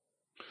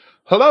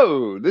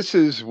Hello, this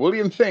is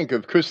William Fink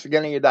of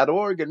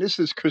Christogenea.org, and this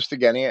is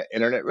Christogenea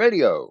Internet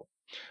Radio.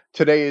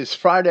 Today is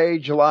Friday,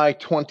 July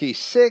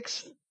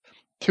 26th,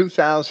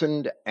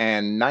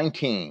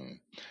 2019.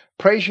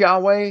 Praise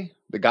Yahweh,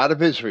 the God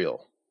of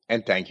Israel,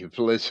 and thank you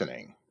for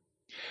listening.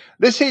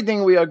 This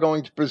evening we are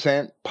going to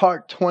present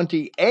part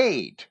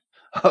 28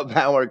 of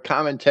our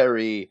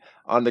commentary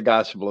on the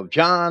Gospel of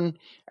John,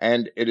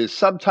 and it is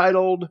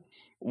subtitled,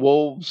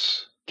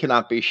 Wolves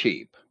Cannot Be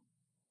Sheep.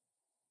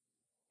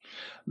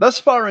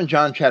 Thus far in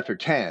John chapter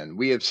 10,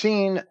 we have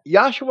seen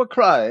Yahshua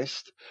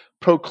Christ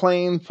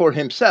proclaim for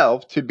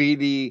himself to be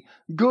the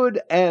good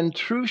and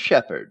true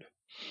shepherd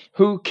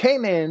who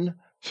came in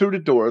through the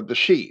door of the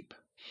sheep.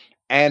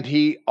 And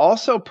he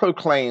also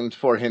proclaimed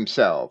for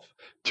himself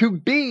to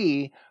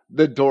be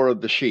the door of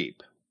the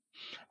sheep.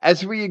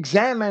 As we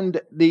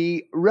examined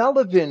the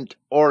relevant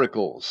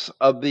oracles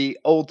of the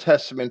Old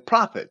Testament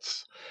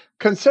prophets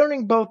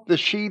concerning both the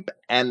sheep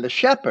and the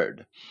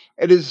shepherd,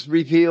 it is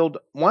revealed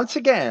once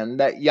again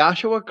that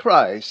Yahshua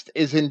Christ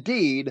is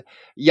indeed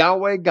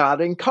Yahweh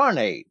God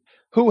incarnate,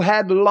 who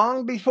had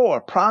long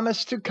before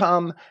promised to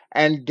come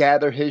and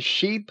gather his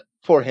sheep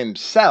for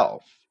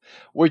himself,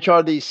 which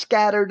are the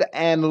scattered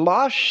and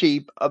lost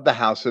sheep of the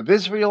house of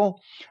Israel,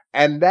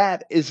 and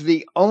that is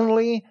the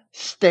only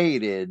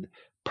stated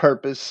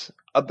purpose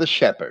of the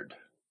shepherd.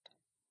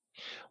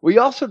 We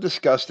also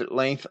discussed at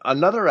length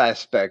another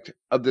aspect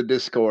of the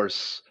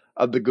discourse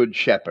of the Good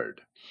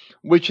Shepherd,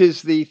 which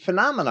is the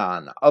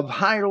phenomenon of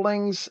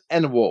hirelings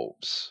and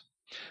wolves.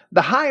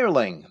 The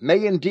hireling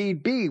may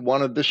indeed be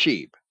one of the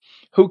sheep,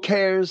 who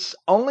cares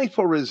only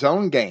for his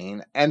own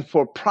gain, and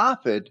for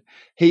profit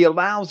he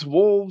allows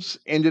wolves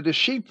into the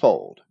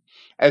sheepfold,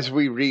 as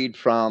we read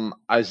from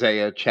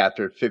Isaiah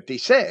chapter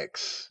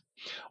 56.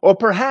 Or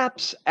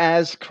perhaps,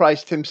 as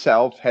Christ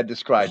himself had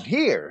described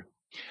here,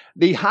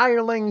 the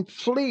hireling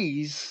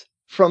flees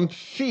from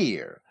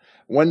fear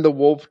when the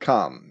wolf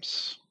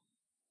comes.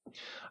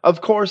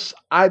 Of course,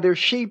 either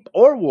sheep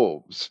or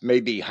wolves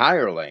may be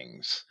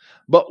hirelings,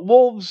 but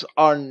wolves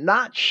are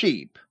not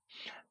sheep,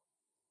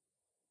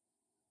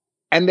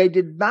 and they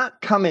did not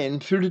come in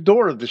through the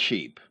door of the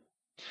sheep.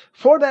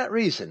 For that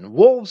reason,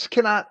 wolves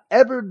cannot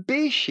ever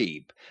be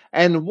sheep,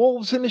 and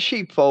wolves in the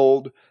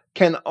sheepfold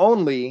can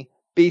only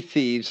be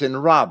thieves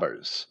and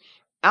robbers,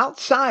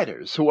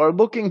 outsiders who are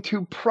looking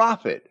to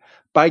profit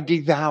by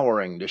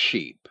devouring the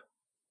sheep.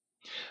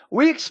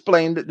 We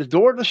explained that the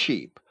door of the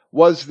sheep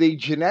was the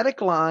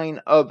genetic line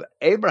of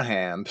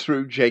Abraham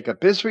through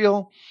Jacob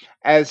Israel,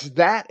 as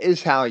that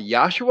is how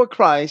Yahshua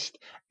Christ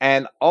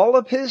and all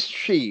of his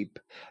sheep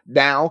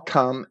now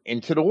come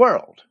into the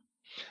world.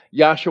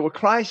 Yahshua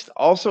Christ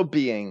also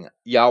being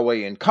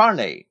Yahweh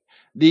incarnate,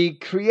 the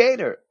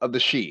creator of the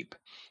sheep.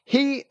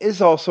 He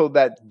is also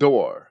that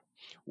door.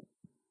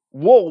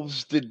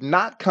 Wolves did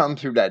not come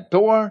through that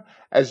door,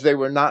 as they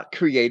were not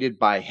created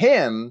by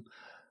him,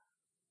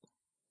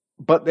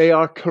 but they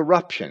are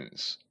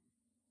corruptions.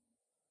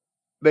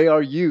 They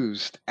are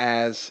used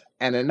as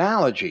an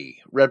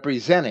analogy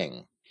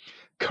representing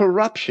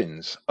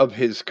corruptions of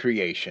his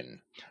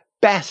creation,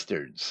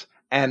 bastards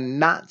and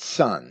not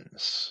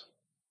sons.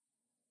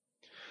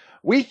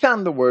 We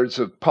found the words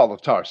of Paul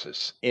of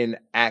Tarsus in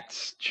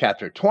Acts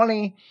chapter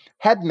 20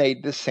 had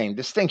made the same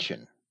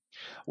distinction.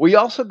 We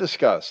also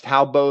discussed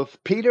how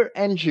both Peter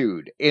and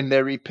Jude, in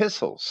their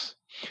epistles,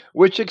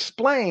 which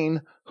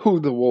explain who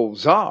the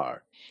wolves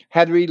are,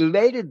 had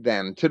related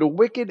them to the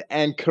wicked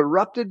and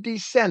corrupted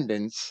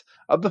descendants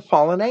of the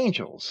fallen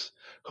angels,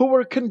 who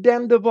were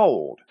condemned of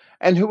old,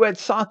 and who had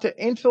sought to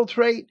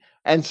infiltrate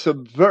and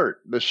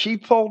subvert the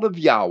sheepfold of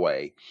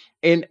Yahweh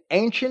in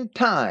ancient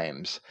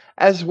times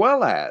as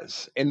well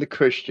as in the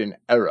Christian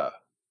era.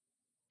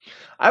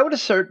 I would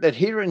assert that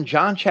here in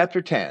John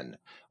chapter 10,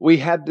 we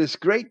have this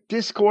great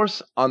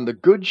discourse on the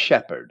Good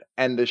Shepherd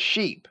and the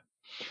sheep,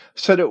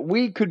 so that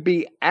we could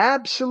be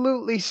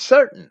absolutely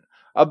certain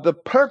of the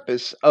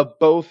purpose of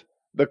both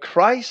the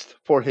Christ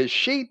for his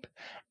sheep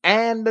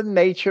and the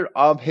nature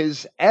of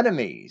his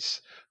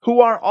enemies,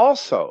 who are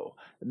also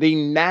the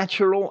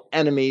natural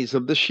enemies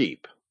of the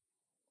sheep.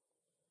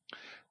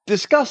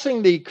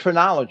 Discussing the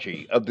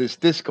chronology of this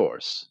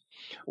discourse,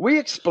 we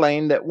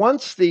explained that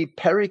once the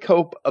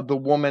pericope of the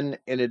woman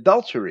in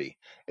adultery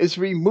is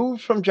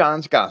removed from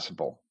John's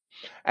gospel,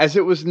 as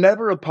it was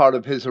never a part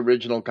of his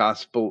original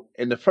gospel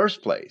in the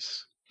first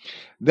place,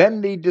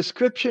 then the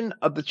description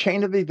of the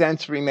chain of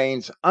events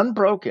remains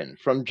unbroken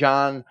from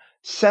John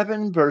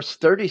 7, verse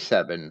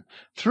 37,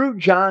 through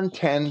John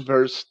 10,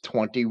 verse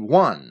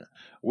 21,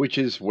 which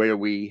is where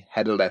we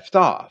had left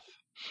off.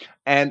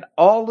 And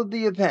all of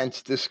the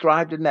events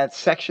described in that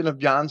section of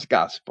John's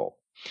Gospel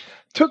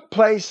took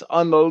place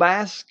on the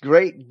last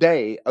great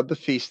day of the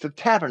Feast of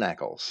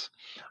Tabernacles,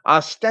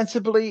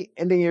 ostensibly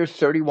in the year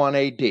 31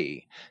 AD,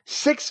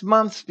 6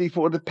 months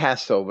before the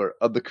Passover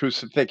of the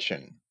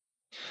crucifixion.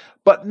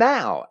 But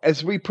now,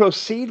 as we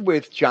proceed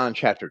with John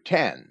chapter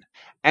 10,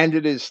 and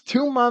it is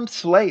 2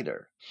 months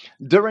later,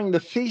 during the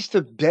Feast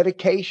of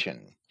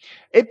Dedication,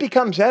 it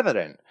becomes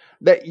evident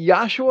that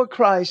Yahshua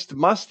Christ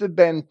must have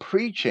been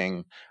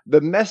preaching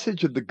the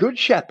message of the Good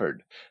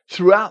Shepherd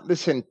throughout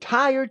this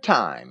entire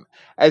time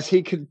as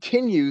he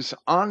continues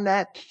on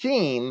that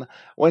theme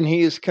when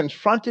he is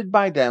confronted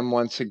by them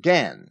once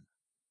again.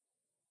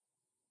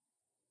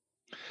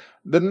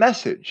 The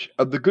message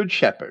of the Good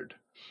Shepherd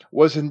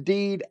was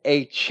indeed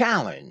a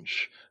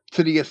challenge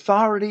to the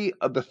authority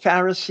of the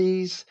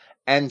Pharisees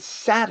and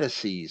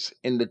Sadducees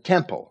in the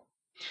temple,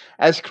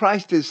 as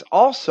Christ is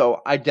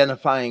also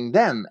identifying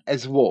them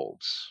as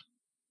wolves.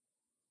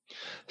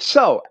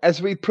 So,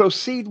 as we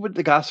proceed with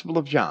the Gospel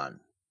of John,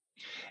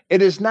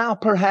 it is now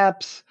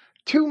perhaps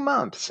 2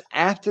 months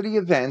after the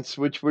events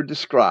which were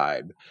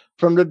described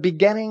from the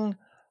beginning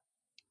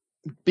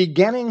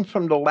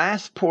from the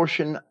last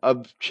portion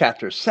of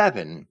chapter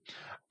 7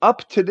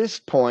 up to this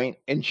point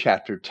in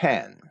chapter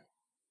 10.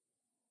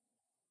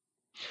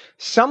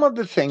 Some of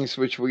the things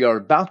which we are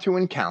about to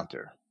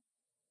encounter,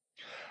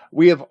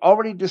 we have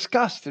already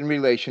discussed in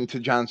relation to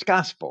John's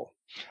Gospel,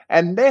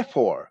 and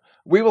therefore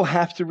we will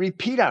have to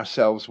repeat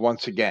ourselves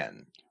once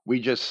again. We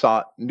just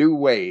sought new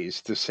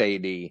ways to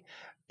say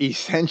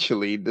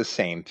essentially the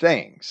same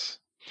things.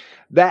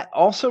 That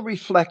also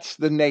reflects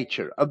the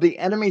nature of the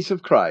enemies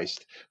of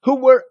Christ, who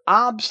were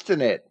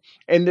obstinate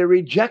in their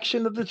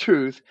rejection of the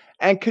truth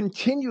and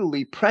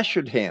continually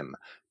pressured him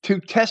to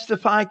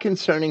testify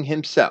concerning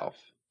himself,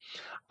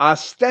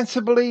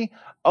 ostensibly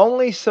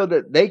only so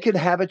that they could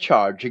have a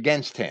charge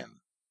against him.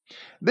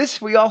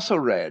 This we also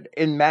read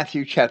in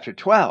Matthew chapter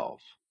 12,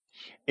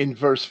 in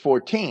verse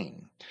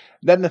 14.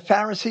 Then the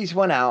Pharisees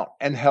went out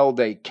and held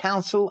a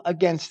council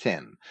against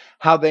him,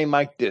 how they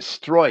might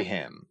destroy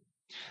him.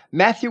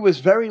 Matthew was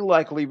very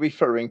likely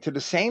referring to the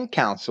same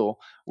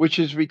council which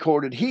is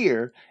recorded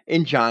here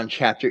in John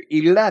chapter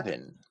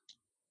 11.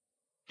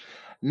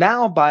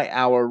 Now, by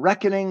our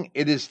reckoning,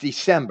 it is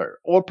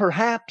December, or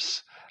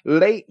perhaps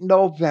late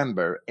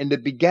November, in the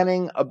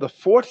beginning of the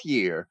 4th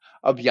year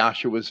of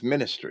Yahshua's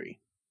ministry,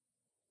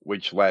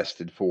 which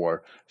lasted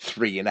for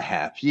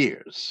 3.5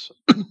 years.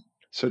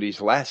 So these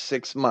last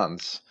 6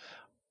 months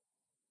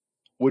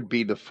would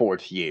be the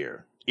 4th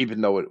year,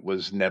 even though it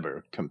was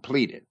never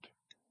completed.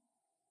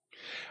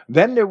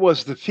 Then there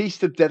was the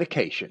Feast of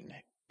Dedication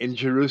in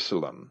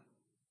Jerusalem.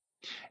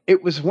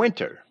 It was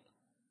winter,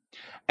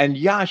 and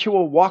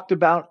Yahshua walked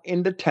about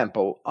in the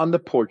temple on the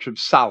porch of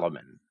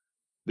Solomon.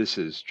 This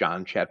is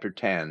John chapter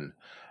 10,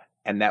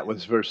 and that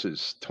was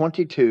verses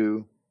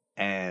 22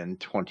 and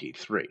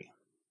 23.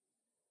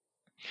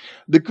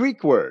 The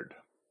Greek word,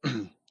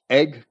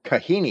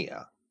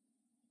 egkahenia,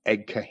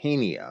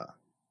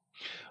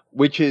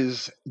 which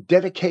is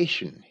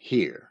dedication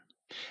here,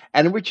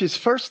 and which is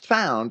first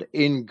found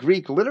in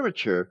Greek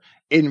literature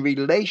in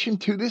relation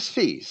to this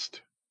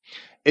feast,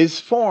 is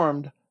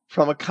formed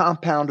from a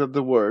compound of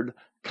the word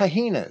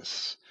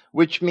kahinas,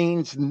 which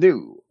means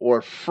new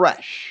or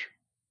fresh.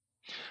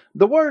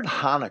 The word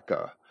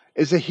Hanukkah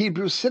is a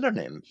Hebrew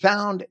synonym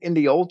found in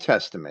the Old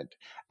Testament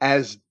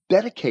as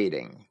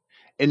dedicating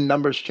in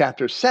Numbers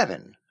chapter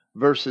 7,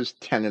 verses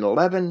 10 and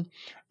 11,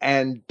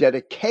 and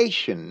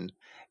dedication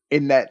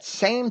in that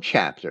same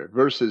chapter,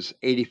 verses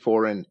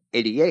 84 and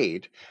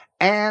 88,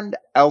 and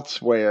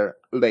elsewhere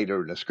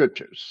later in the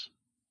scriptures.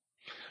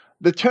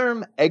 The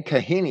term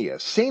egkahenia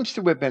seems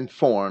to have been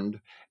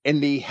formed in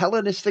the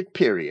Hellenistic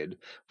period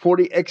for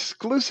the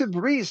exclusive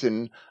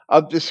reason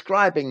of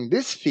describing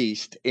this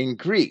feast in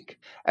Greek,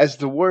 as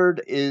the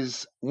word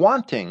is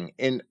wanting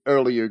in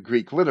earlier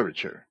Greek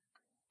literature.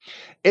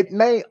 It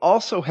may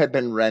also have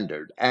been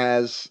rendered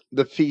as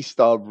the feast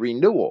of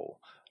renewal,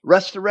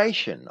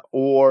 restoration,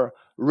 or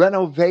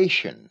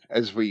renovation,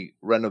 as we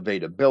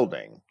renovate a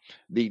building.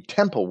 The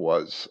temple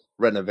was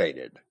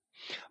renovated.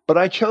 But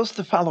I chose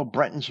to follow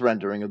Brenton's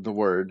rendering of the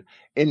word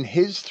in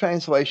his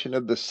translation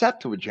of the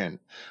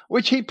Septuagint,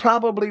 which he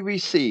probably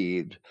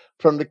received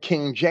from the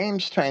King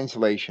James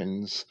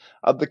translations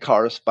of the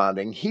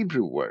corresponding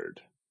Hebrew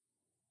word.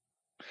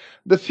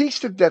 The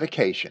Feast of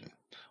Dedication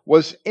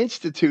was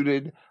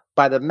instituted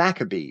by the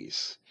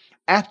Maccabees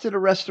after the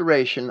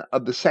restoration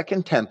of the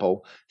Second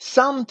Temple,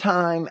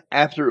 sometime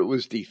after it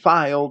was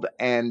defiled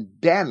and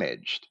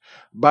damaged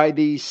by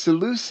the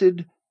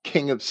Seleucid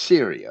king of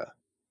Syria.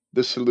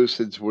 The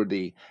Seleucids were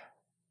the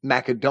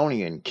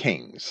Macedonian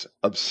kings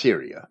of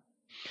Syria.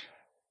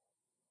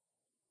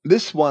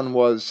 This one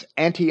was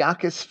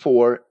Antiochus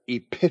IV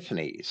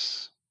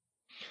Epiphanes,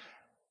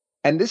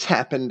 and this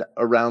happened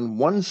around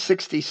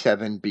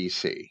 167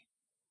 BC.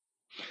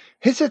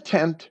 His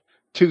attempt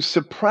to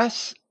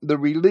suppress the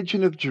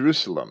religion of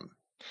Jerusalem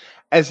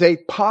as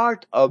a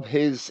part of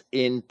his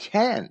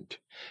intent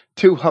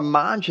to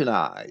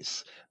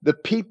homogenize the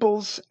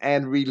peoples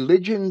and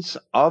religions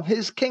of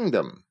his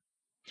kingdom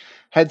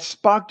had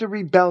sparked a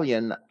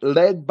rebellion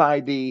led by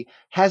the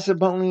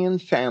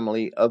Hasmonean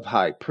family of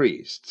high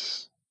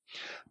priests.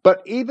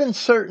 But even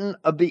certain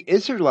of the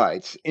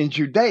Israelites in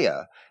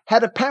Judea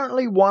had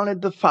apparently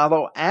wanted to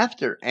follow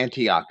after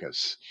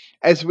Antiochus,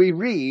 as we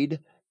read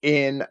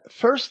in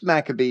 1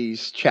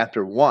 Maccabees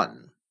chapter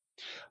 1.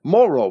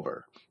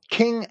 Moreover,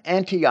 King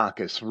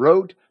Antiochus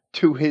wrote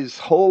to his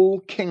whole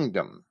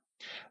kingdom,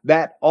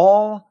 that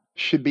all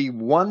should be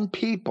one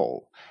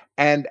people,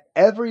 and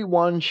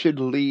everyone should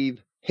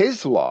leave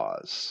his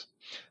laws.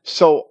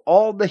 So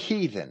all the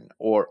heathen,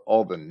 or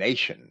all the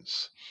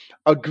nations,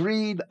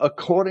 agreed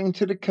according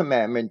to the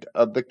commandment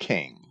of the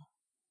king.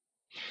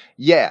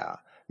 Yeah,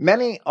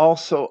 many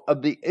also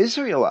of the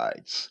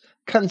Israelites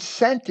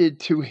consented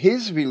to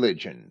his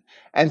religion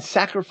and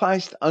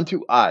sacrificed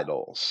unto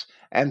idols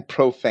and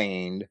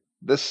profaned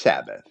the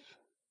Sabbath.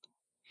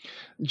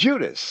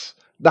 Judas,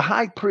 the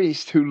high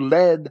priest who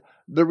led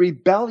the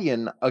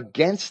rebellion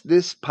against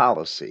this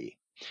policy,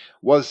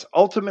 was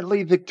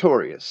ultimately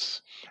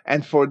victorious,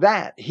 and for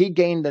that he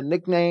gained the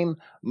nickname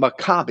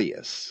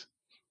Maccabeus,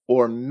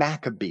 or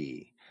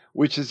Maccabee,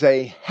 which is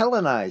a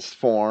Hellenized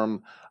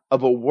form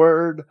of a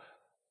word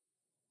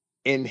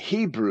in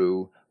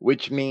Hebrew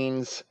which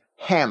means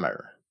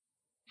hammer.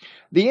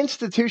 The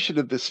institution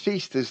of this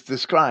feast is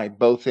described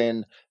both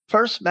in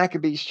 1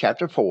 Maccabees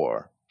chapter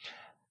 4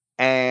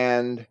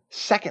 and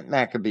 2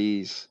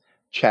 Maccabees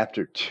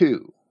chapter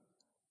 2.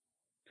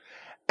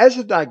 As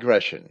a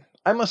digression,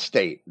 I must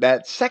state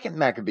that 2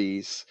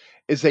 Maccabees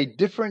is a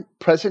different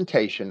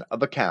presentation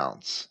of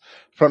accounts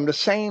from the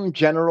same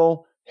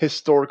general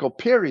historical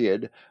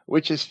period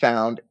which is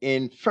found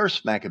in 1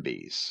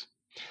 Maccabees,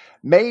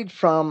 made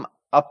from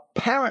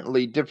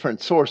apparently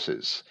different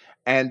sources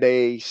and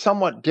a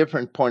somewhat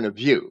different point of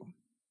view.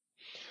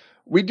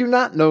 We do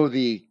not know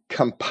the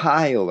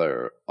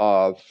compiler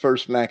of 1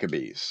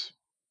 Maccabees,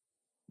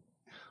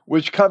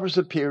 which covers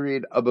a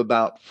period of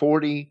about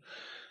 40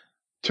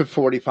 to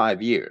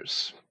 45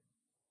 years.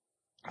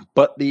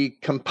 But the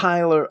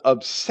compiler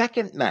of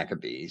 2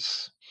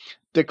 Maccabees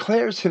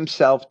declares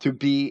himself to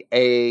be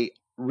a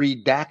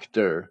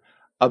redactor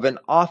of an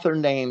author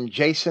named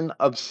Jason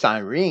of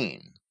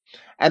Cyrene,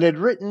 and had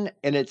written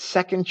in its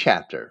second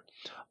chapter,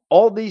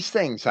 all these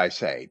things, I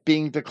say,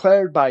 being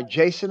declared by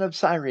Jason of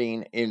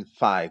Cyrene in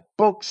 5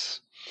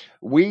 books,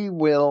 we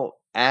will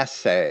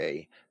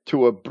essay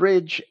to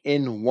abridge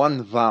in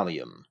 1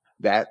 volume.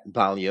 That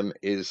volume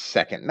is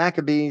 2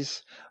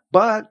 Maccabees,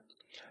 but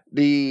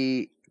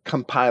the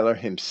compiler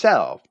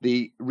himself,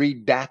 the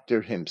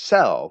redactor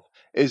himself,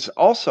 is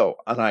also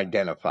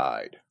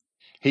unidentified.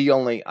 He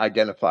only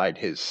identified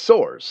his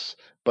source,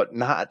 but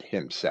not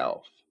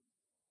himself.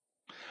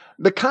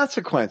 The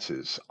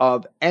consequences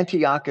of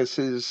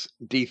Antiochus's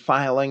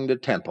defiling the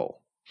temple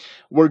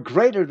were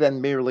greater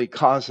than merely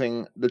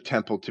causing the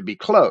temple to be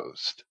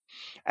closed,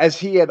 as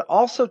he had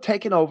also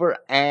taken over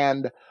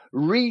and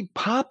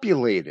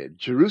repopulated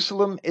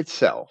Jerusalem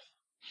itself.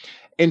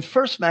 In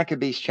 1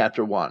 Maccabees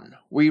chapter 1,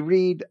 we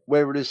read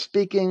where it is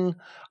speaking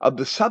of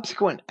the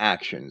subsequent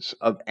actions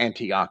of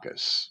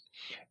Antiochus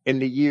in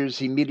the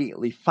years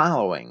immediately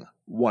following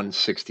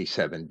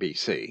 167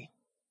 BC.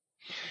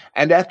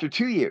 And after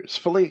 2 years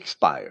fully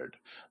expired,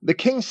 the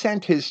king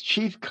sent his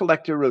chief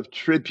collector of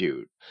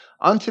tribute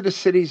unto the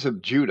cities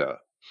of Judah,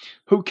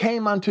 who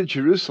came unto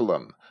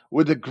Jerusalem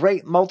with a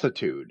great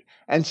multitude,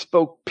 and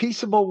spoke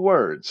peaceable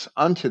words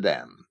unto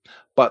them.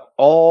 But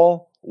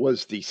all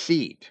was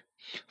deceit.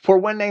 For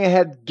when they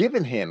had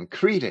given him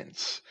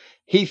credence,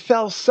 he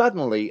fell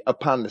suddenly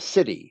upon the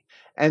city,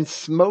 and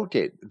smote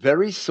it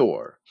very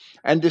sore,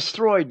 and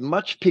destroyed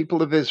much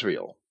people of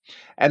Israel.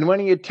 And when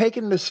he had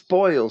taken the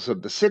spoils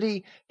of the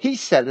city, he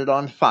set it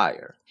on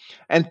fire,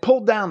 and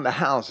pulled down the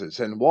houses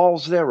and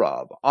walls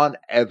thereof on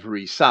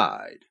every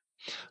side.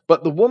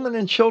 But the women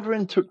and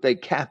children took they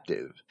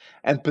captive,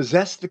 and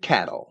possessed the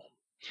cattle.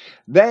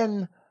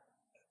 Then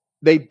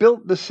they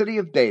built the city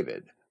of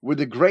David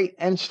with a great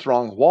and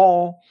strong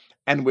wall,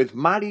 and with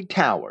mighty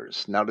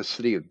towers. Now, the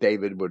city of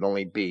David would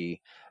only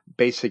be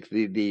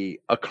basically the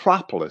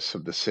acropolis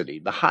of the city,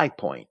 the high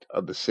point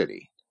of the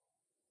city,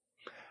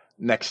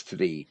 next to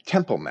the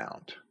Temple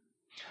Mount,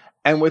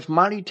 and with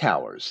mighty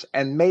towers,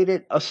 and made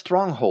it a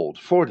stronghold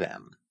for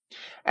them.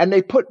 And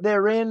they put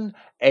therein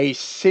a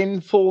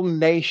sinful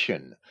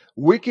nation,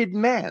 wicked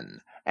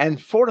men,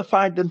 and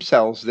fortified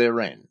themselves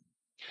therein.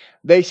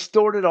 They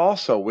stored it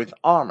also with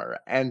armor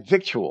and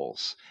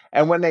victuals,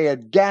 and when they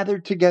had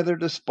gathered together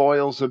the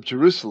spoils of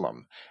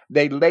Jerusalem,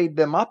 they laid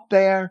them up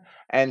there,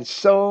 and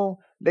so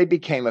they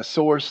became a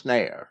sore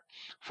snare.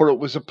 For it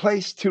was a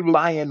place to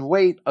lie in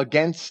wait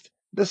against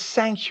the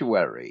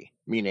sanctuary,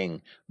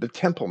 meaning the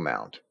Temple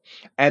Mount,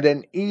 and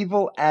an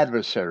evil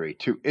adversary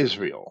to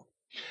Israel.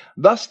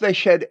 Thus they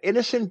shed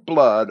innocent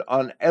blood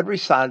on every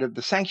side of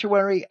the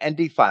sanctuary and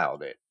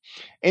defiled it,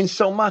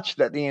 insomuch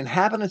that the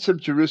inhabitants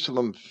of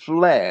Jerusalem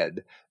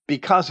fled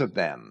because of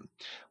them.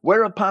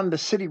 Whereupon the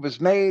city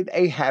was made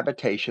a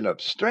habitation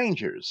of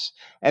strangers,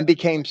 and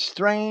became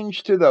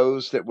strange to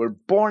those that were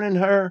born in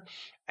her,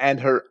 and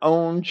her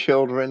own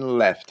children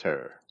left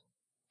her.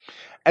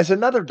 As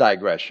another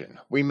digression,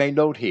 we may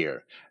note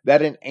here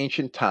that in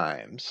ancient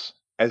times,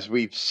 as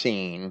we've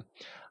seen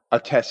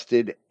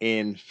attested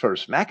in 1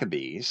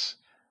 Maccabees,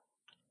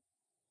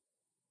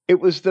 it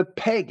was the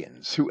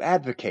pagans who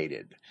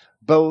advocated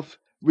both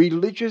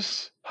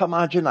religious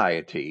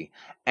homogeneity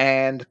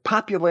and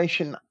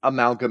population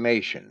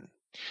amalgamation.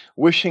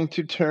 wishing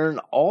to turn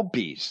all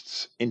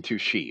beasts into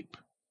sheep,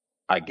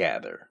 I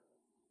gather.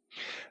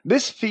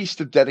 This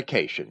feast of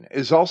dedication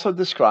is also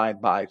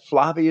described by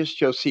Flavius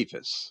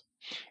Josephus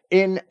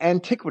in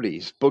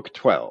Antiquities, Book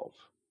 12.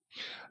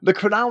 The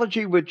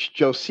chronology which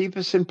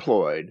Josephus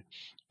employed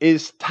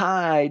is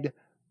tied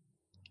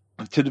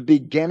to the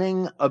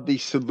beginning of the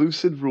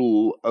Seleucid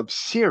rule of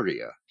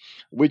Syria,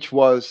 which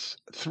was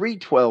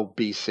 312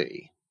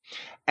 BC,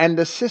 and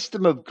the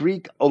system of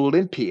Greek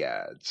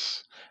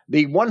Olympiads,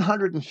 the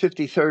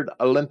 153rd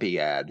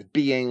Olympiad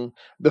being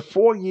the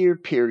 4-year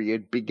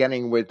period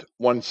beginning with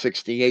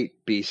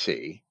 168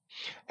 BC,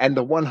 and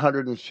the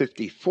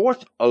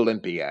 154th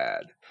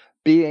Olympiad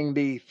being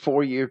the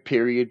 4-year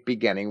period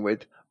beginning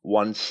with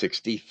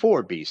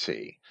 164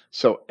 BC.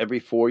 So every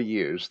 4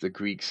 years, the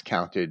Greeks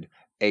counted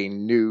a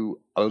new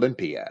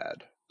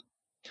Olympiad.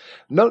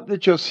 Note that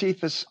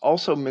Josephus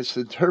also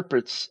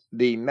misinterprets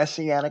the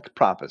messianic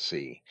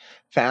prophecy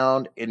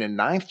found in the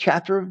 9th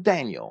chapter of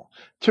Daniel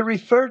to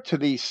refer to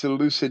the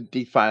Seleucid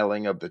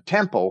defiling of the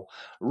temple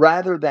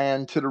rather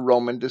than to the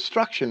Roman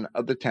destruction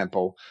of the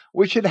temple,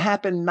 which had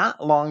happened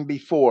not long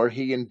before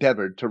he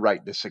endeavored to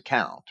write this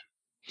account.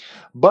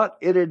 But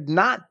it had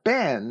not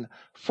been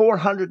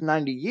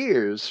 490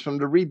 years from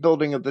the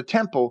rebuilding of the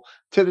temple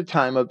to the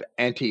time of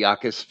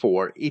Antiochus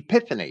IV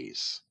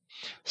Epiphanes.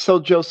 So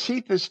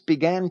Josephus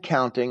began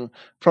counting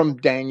from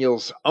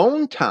Daniel's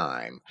own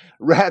time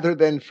rather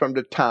than from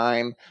the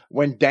time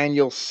when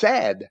Daniel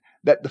said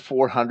that the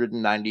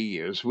 490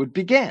 years would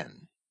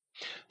begin.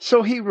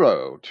 So he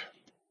wrote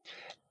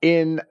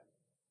of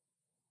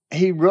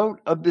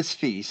this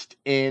feast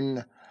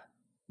in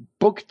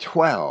Book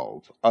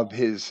 12 of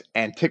his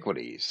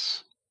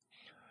Antiquities,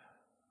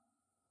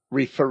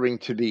 referring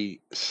to the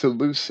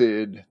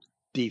Seleucid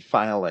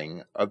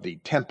defiling of the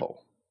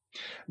temple.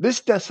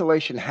 This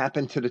desolation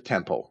happened to the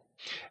temple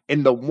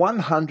in the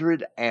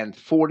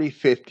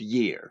 145th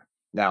year.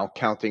 Now,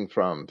 counting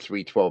from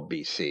 312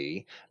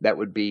 BC, that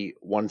would be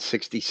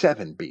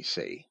 167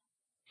 BC.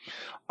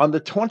 On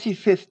the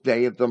 25th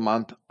day of the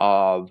month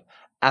of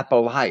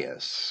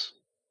Apuleius.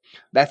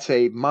 That's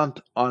a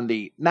month on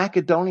the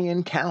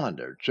Macedonian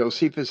calendar.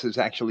 Josephus is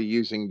actually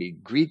using the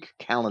Greek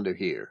calendar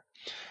here.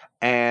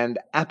 And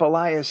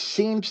Apuleius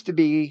seems to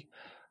be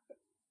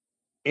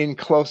in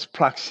close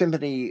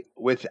proximity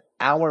with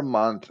our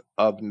month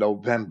of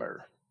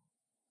November.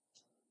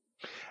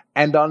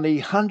 And on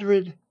the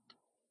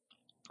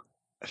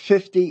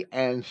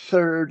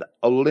 153rd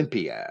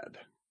Olympiad,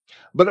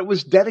 but it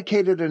was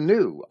dedicated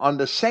anew on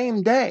the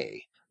same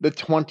day, the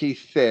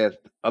 25th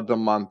of the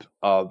month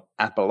of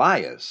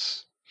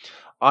Apuleius,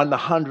 on the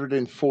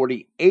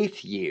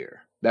 148th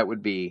year, that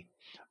would be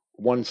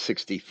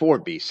 164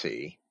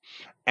 BC,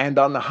 and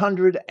on the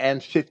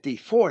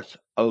 154th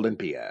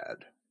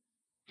Olympiad.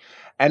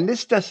 And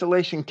this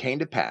desolation came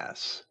to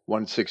pass.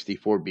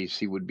 164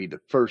 BC would be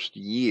the first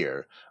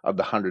year of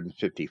the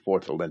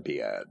 154th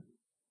Olympiad.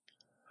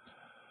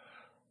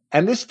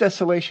 And this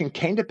desolation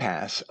came to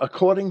pass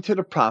according to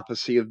the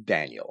prophecy of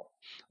Daniel,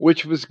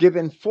 which was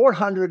given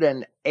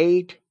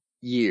 408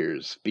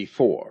 years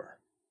before.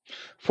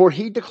 For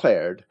he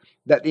declared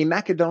that the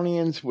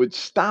Macedonians would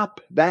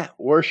stop that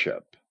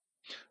worship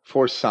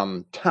for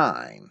some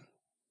time.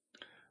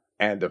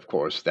 And of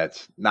course,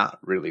 that's not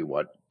really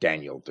what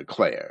Daniel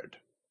declared.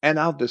 And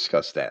I'll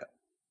discuss that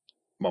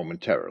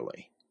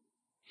momentarily.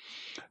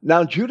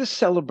 Now, Judas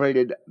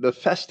celebrated the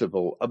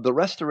festival of the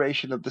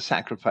restoration of the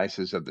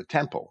sacrifices of the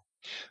temple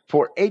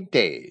for 8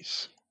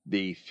 days,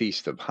 the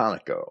Feast of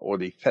Hanukkah, or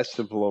the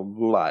Festival of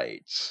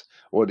Lights,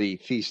 or the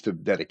Feast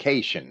of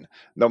Dedication,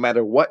 no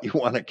matter what you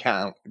want to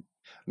count,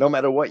 no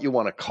matter what you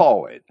want to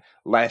call it,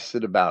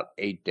 lasted about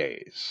 8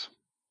 days.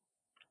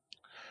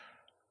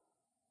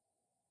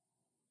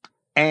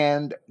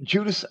 And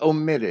Judas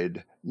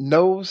omitted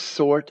no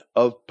sort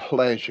of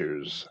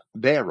pleasures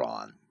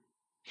thereon,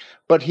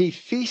 but he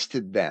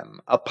feasted them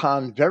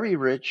upon very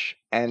rich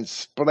and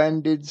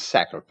splendid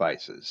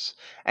sacrifices,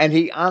 and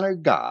he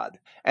honored God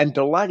and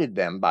delighted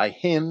them by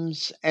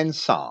hymns and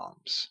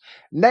psalms.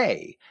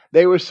 Nay,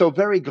 they were so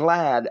very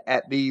glad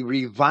at the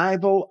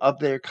revival of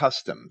their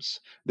customs.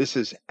 This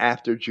is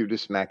after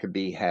Judas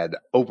Maccabee had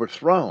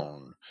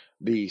overthrown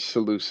the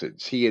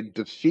Seleucids. He had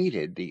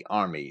defeated the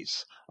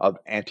armies of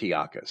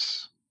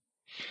Antiochus.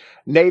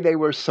 Nay, they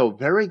were so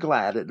very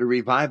glad at the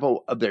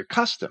revival of their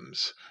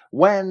customs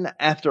when,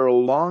 after a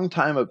long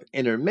time of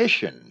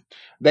intermission,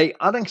 they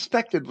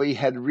unexpectedly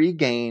had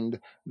regained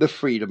the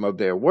freedom of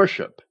their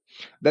worship,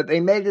 that they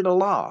made it a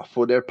law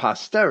for their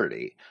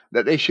posterity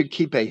that they should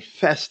keep a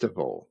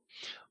festival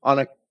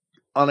on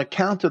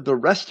account of the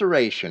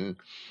restoration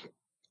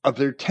of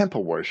their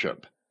temple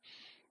worship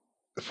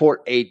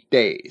for 8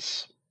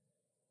 days.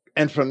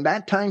 And from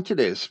that time to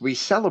this, we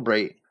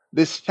celebrate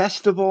this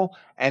festival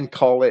and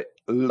call it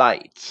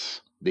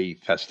Lights, the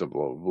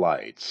Festival of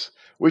Lights,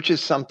 which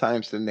is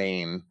sometimes the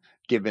name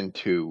given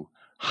to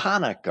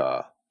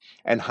Hanukkah.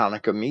 And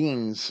Hanukkah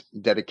means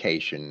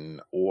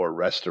dedication or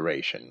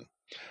restoration.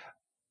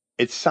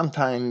 It's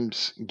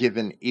sometimes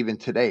given even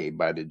today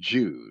by the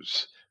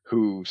Jews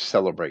who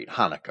celebrate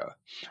Hanukkah.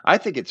 I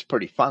think it's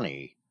pretty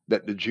funny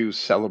that the Jews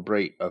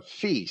celebrate a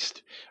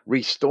feast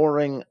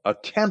restoring a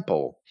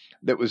temple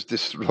that was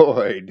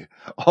destroyed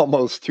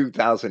almost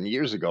 2,000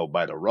 years ago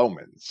by the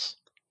Romans.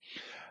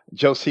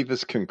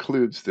 Josephus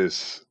concludes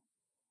this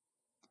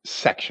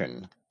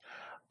section.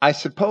 I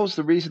suppose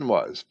the reason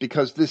was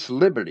because this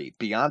liberty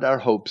beyond our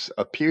hopes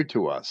appeared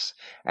to us,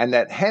 and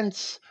that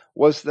hence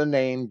was the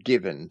name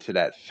given to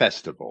that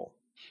festival.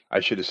 I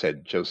should have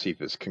said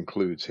Josephus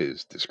concludes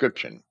his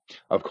description.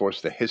 Of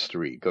course, the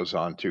history goes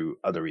on to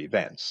other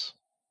events.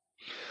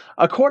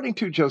 According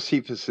to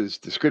Josephus's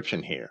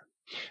description here,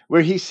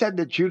 where he said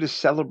that Judas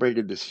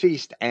celebrated this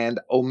feast and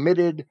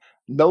omitted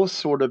no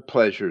sort of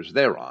pleasures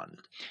thereon,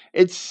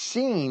 it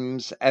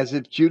seems as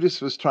if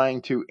Judas was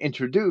trying to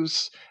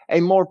introduce a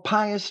more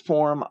pious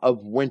form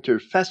of winter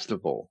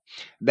festival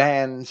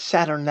than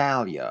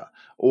Saturnalia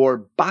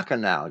or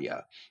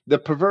Bacchanalia, the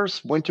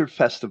perverse winter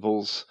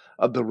festivals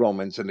of the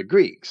Romans and the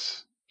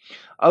Greeks.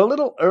 A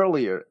little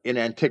earlier in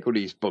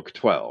Antiquities, Book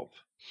 12,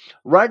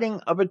 writing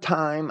of a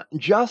time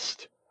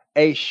just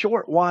a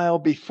short while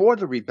before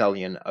the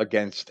rebellion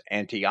against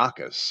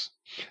Antiochus,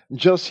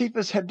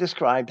 Josephus had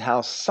described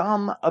how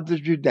some of the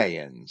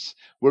Judeans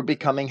were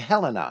becoming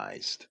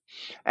Hellenized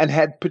and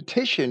had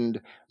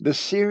petitioned the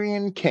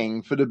Syrian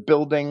king for the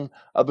building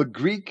of a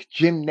Greek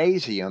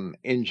gymnasium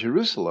in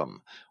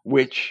Jerusalem,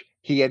 which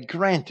he had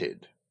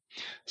granted.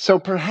 So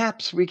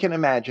perhaps we can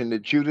imagine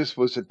that Judas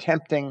was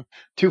attempting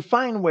to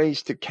find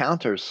ways to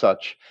counter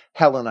such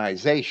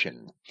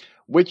Hellenization,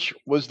 which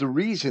was the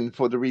reason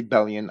for the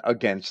rebellion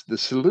against the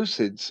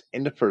Seleucids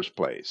in the first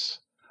place.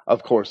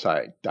 Of course,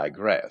 I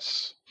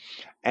digress.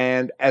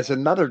 And as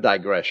another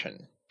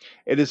digression,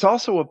 it is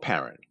also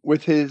apparent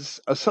with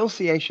his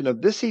association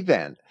of this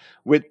event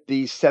with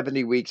the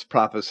 70 weeks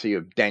prophecy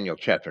of Daniel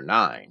chapter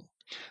 9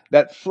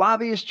 that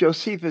Flavius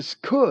Josephus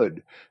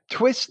could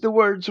twist the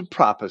words of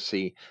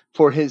prophecy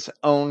for his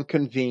own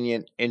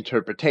convenient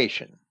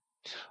interpretation.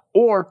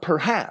 Or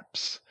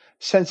perhaps,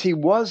 since he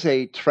was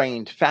a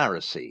trained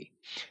Pharisee,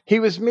 he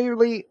was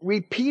merely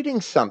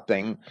repeating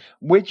something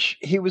which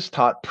he was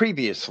taught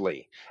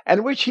previously,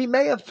 and which he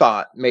may have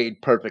thought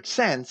made perfect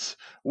sense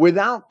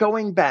without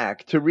going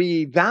back to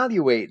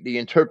reevaluate the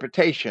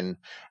interpretation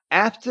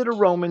after the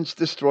Romans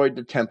destroyed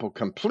the temple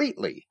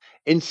completely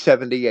in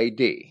 70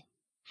 AD.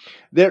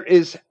 There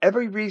is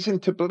every reason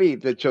to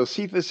believe that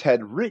Josephus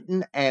had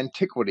written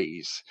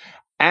Antiquities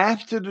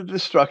after the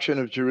destruction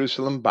of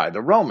Jerusalem by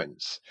the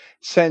Romans,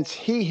 since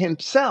he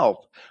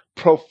himself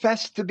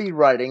professed to be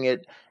writing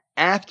it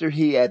after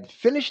he had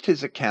finished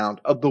his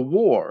account of the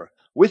war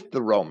with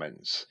the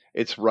Romans.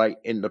 It's right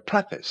in the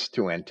preface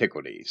to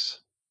Antiquities.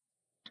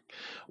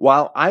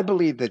 While I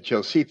believe that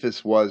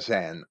Josephus was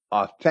an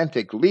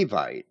authentic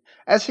Levite,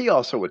 as he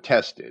also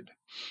attested,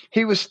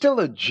 he was still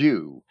a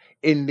Jew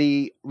in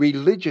the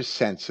religious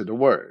sense of the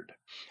word.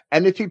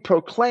 And if he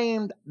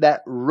proclaimed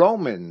that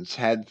Romans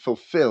had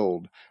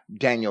fulfilled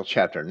Daniel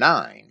chapter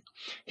 9,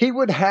 he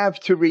would have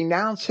to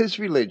renounce his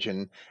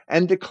religion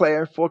and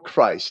declare for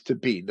Christ to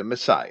be the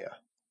Messiah.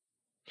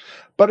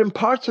 But in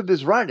parts of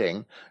his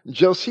writing,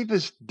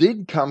 Josephus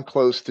did come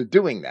close to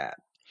doing that.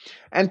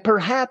 And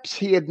perhaps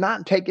he had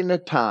not taken the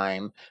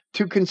time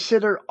to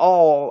consider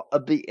all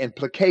of the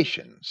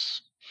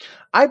implications.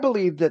 I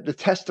believe that the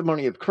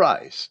testimony of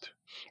Christ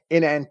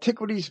in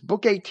Antiquities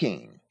Book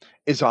 18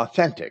 is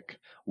authentic,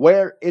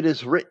 where it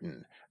is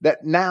written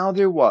that now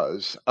there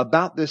was,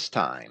 about this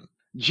time,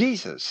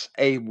 Jesus,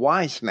 a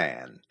wise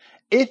man,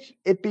 if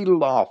it be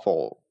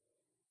lawful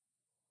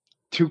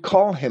to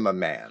call him a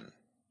man.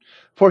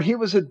 For he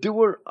was a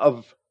doer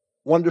of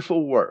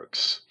wonderful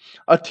works,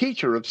 a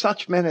teacher of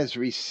such men as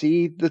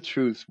received the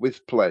truth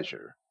with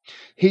pleasure.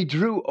 He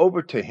drew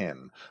over to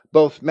him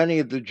both many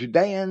of the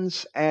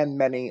Judeans and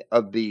many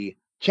of the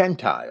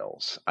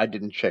Gentiles. I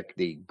didn't check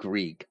the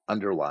Greek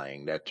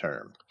underlying that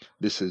term.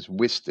 This is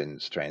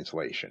Whiston's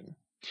translation.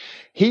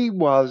 He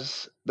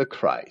was the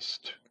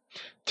Christ.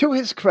 To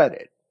his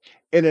credit,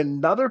 in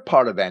another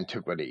part of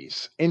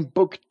Antiquities, in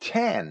Book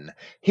 10,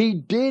 he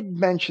did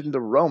mention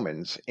the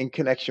Romans in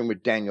connection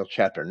with Daniel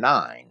chapter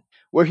 9,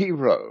 where he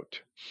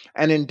wrote,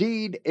 "And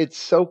indeed it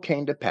so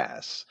came to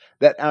pass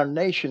that our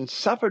nation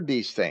suffered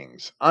these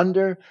things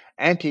under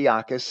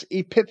Antiochus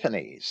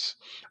Epiphanes,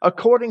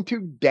 according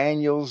to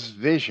Daniel's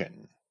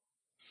vision,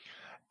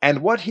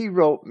 and what he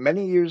wrote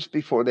many years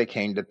before they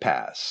came to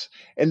pass.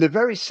 In the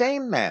very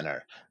same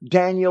manner,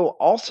 Daniel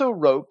also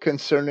wrote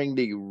concerning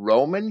the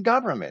Roman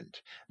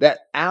government, that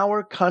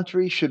our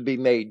country should be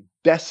made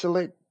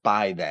desolate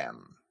by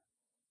them."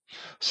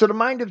 So the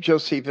mind of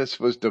Josephus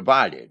was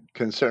divided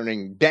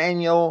concerning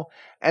Daniel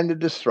and the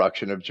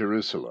destruction of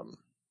Jerusalem.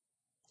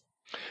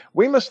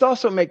 We must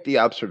also make the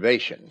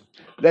observation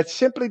that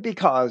simply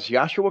because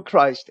Yahshua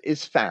Christ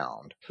is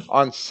found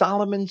on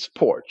Solomon's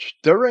porch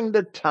during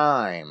the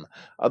time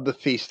of the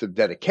Feast of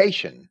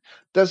Dedication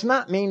does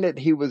not mean that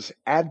he was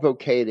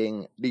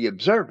advocating the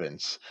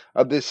observance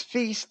of this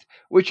feast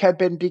which had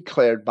been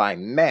declared by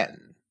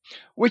men.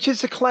 which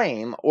is a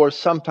claim or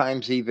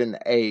sometimes even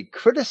a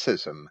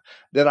criticism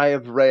that I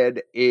have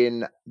read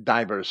in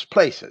diverse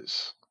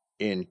places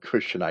in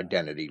Christian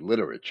identity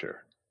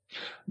literature.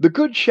 The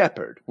Good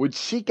Shepherd would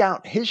seek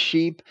out his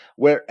sheep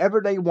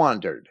wherever they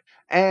wandered,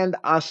 and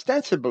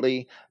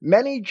ostensibly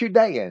many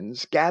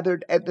Judeans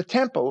gathered at the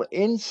temple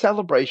in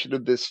celebration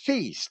of this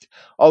feast,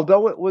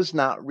 although it was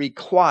not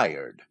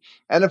required.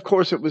 And of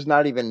course, it was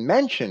not even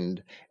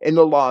mentioned in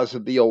the laws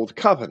of the Old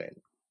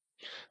Covenant.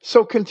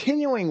 So,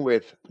 continuing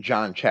with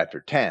John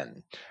chapter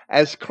 10,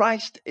 as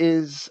Christ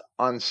is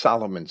on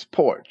Solomon's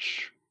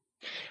porch,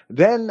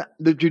 then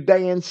the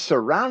Judeans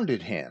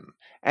surrounded him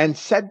and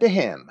said to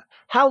him,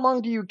 "How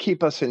long do you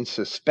keep us in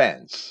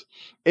suspense?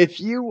 If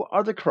you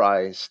are the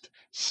Christ,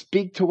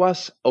 speak to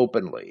us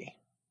openly."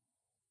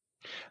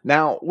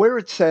 Now, where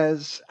it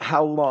says,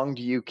 "How long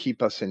do you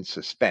keep us in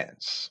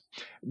suspense?"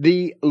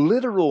 the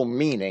literal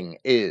meaning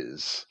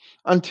is,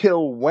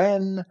 "Until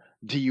when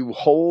do you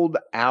hold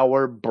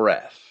our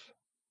breath?"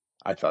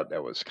 I thought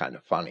that was kind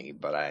of funny,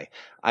 but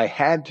I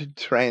had to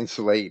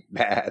translate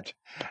that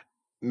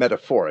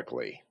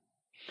metaphorically.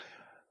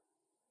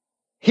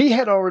 He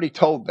had already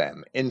told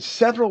them in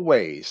several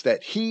ways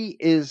that he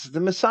is the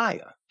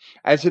Messiah,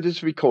 as it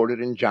is recorded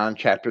in John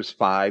chapters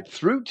 5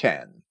 through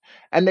 10,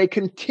 and they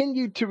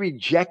continued to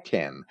reject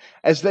him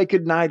as they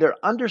could neither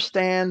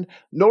understand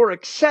nor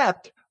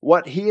accept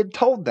what he had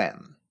told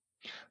them.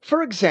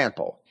 For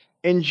example,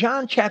 in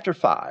John chapter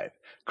 5,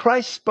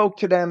 Christ spoke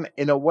to them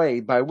in a way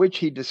by which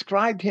he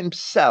described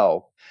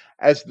himself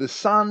as the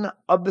son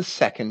of the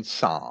second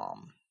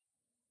psalm,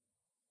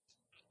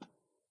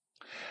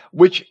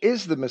 which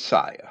is the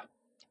Messiah,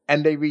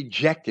 and they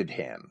rejected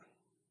him.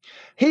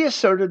 He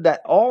asserted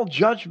that all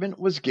judgment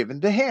was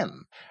given to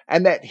him,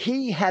 and that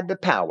he had the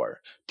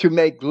power to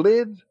make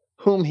live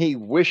whom he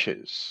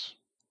wishes.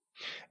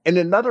 In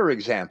another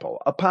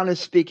example, upon his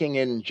speaking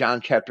in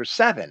John chapter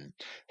 7,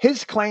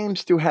 his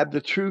claims to have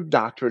the true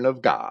doctrine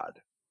of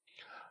God.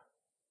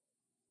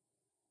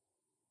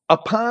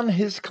 Upon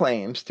his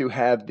claims to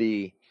have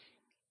the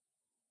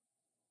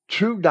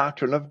true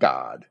doctrine of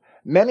God,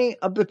 many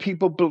of the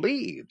people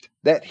believed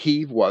that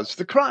he was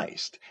the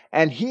Christ,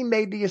 and he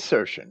made the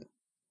assertion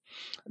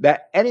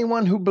that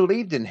anyone who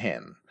believed in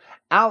him,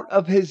 out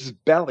of his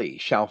belly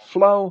shall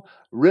flow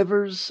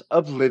rivers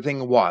of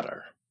living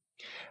water.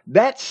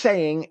 That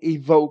saying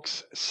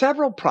evokes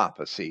several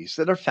prophecies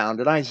that are found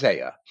in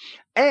Isaiah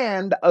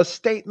and a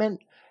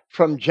statement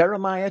from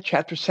Jeremiah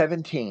chapter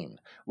 17,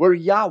 where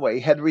Yahweh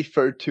had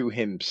referred to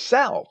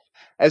himself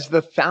as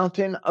the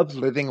fountain of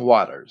living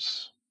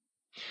waters.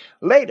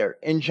 Later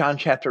in John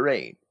chapter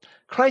 8,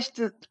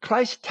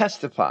 Christ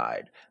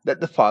testified that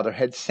the Father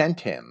had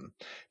sent him.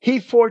 He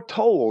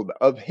foretold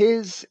of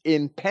his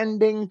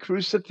impending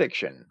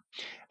crucifixion,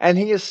 and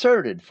he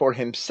asserted for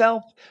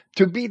himself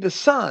to be the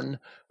Son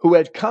who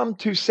had come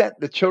to set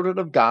the children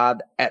of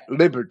God at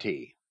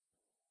liberty.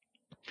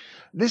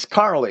 This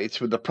correlates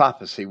with the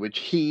prophecy which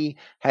he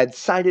had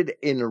cited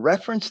in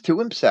reference to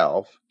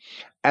himself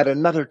at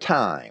another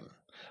time,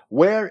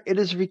 where it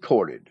is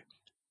recorded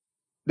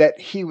that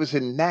he was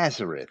in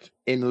Nazareth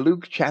in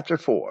Luke chapter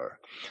 4.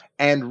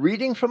 And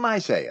reading from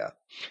Isaiah,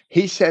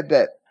 he said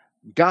that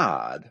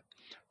God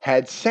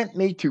had sent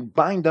me to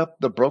bind up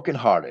the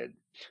brokenhearted,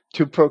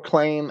 to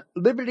proclaim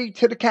liberty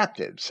to the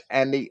captives,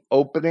 and the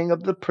opening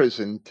of the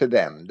prison to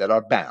them that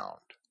are bound.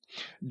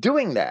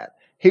 Doing that,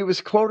 he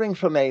was quoting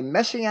from a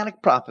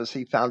messianic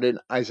prophecy found in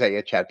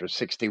Isaiah chapter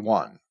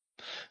 61.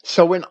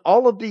 So, in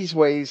all of these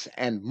ways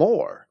and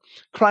more,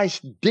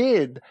 Christ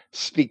did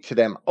speak to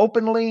them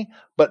openly,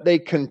 but they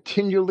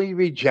continually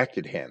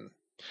rejected him.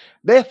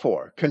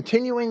 Therefore,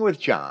 continuing with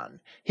John,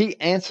 he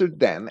answered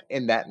them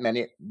in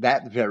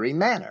that very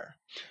manner.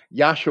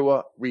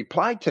 Yahshua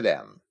replied to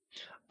them,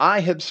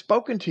 "I have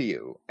spoken to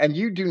you, and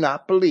you do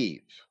not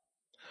believe.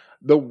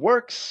 The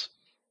works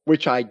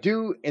which I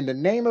do in the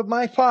name of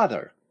my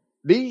Father,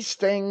 these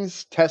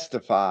things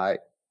testify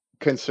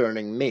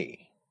concerning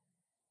me."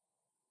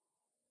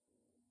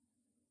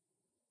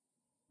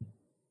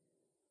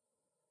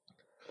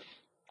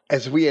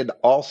 As we had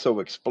also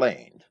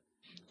explained,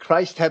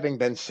 Christ, having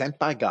been sent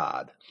by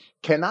God,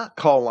 cannot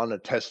call on the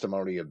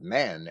testimony of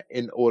men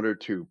in order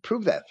to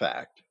prove that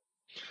fact.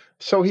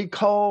 So he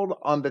called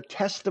on the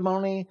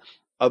testimony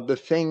of the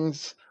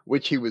things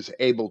which he was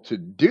able to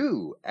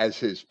do as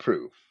his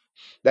proof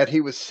that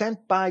he was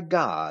sent by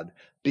God,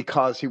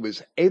 because he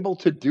was able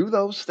to do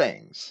those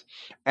things,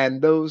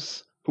 and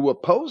those who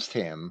opposed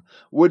him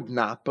would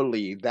not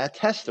believe that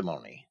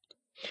testimony.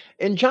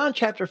 In John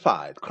chapter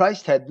 5,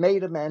 Christ had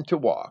made a man to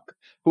walk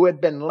who had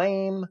been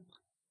lame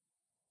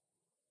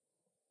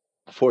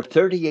for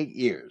 38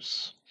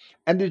 years,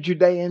 and the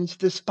Judeans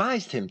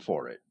despised him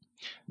for it.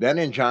 Then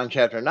in John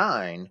chapter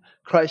 9,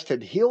 Christ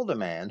had healed a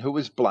man who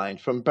was blind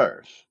from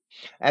birth.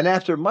 And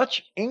after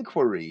much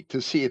inquiry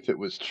to see if it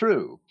was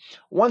true,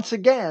 once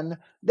again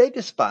they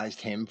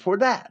despised him for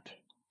that.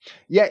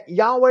 Yet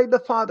Yahweh the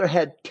Father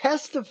had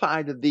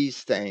testified of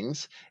these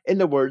things in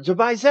the words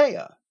of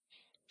Isaiah.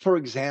 For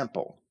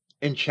example,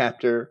 in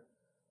chapter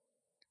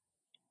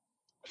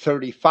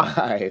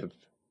 35,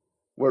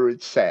 where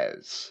it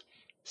says,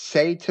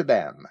 "Say to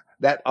them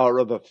that are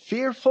of a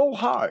fearful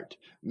heart,"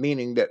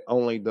 meaning that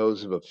only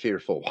those of a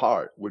fearful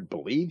heart would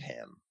believe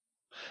him,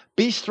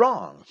 "Be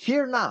strong,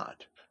 fear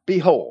not.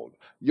 Behold,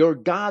 your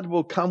God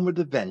will come with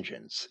a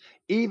vengeance,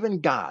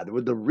 even God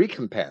with a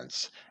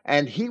recompense,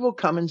 and he will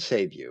come and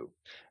save you.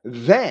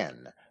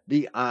 Then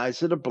the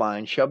eyes of the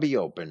blind shall be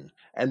opened,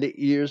 and the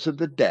ears of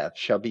the deaf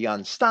shall be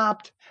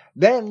unstopped.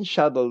 Then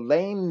shall the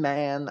lame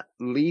man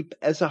leap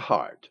as a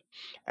hart,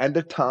 and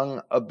the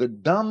tongue of the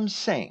dumb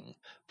sing.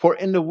 For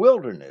in the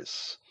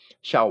wilderness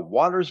shall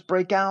waters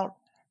break out,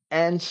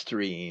 and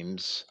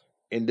streams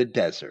in the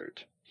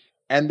desert."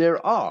 And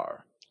there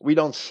are, we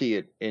don't see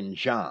it in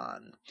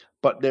John,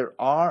 but there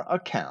are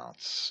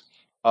accounts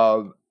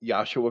of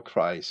Yahshua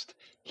Christ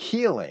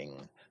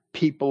healing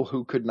people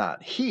who could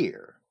not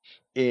hear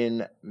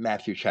in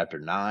Matthew chapter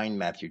 9,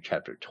 Matthew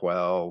chapter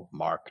 12,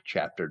 Mark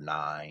chapter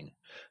 9.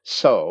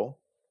 So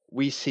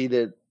we see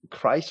that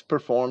Christ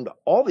performed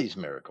all these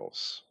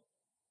miracles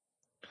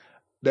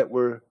that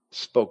were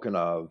spoken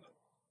of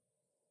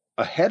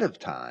ahead of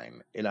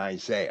time in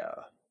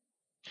Isaiah.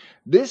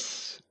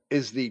 This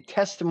is the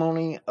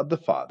testimony of the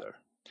Father,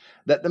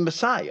 that the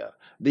Messiah,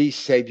 the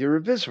Savior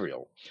of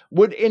Israel,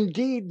 would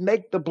indeed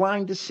make the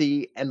blind to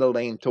see and the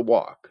lame to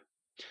walk.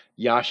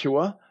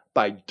 Yahshua,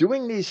 by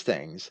doing these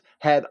things,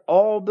 had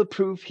all the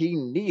proof he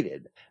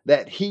needed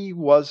that he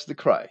was the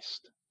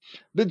Christ.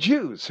 The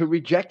Jews who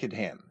rejected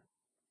him,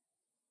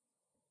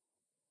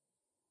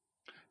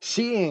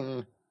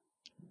 seeing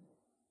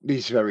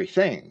these very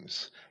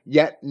things,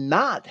 yet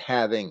not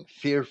having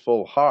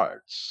fearful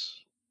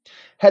hearts,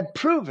 had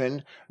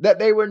proven that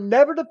they were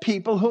never the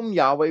people whom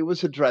Yahweh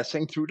was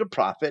addressing through the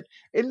prophet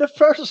in the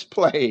first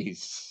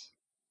place.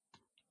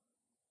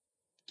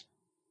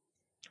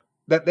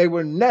 That they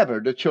were never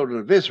the children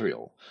of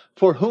Israel,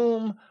 for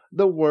whom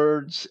the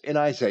words in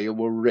Isaiah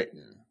were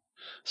written.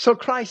 So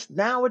Christ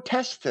now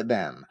attests to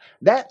them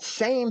that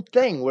same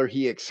thing where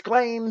he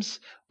exclaims,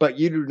 "But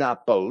you do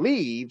not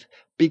believe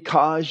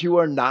because you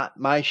are not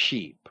my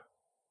sheep."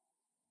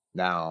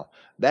 Now,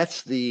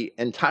 that's the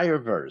entire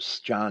verse,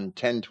 John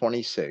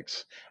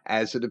 10:26,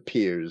 as it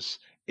appears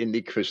in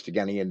the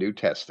Christogenea New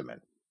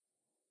Testament.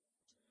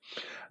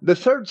 The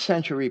 3rd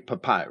century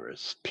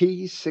papyrus,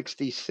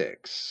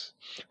 P66,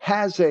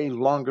 has a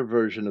longer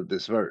version of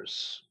this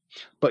verse.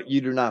 "But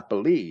you do not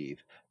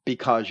believe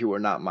because you are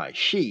not my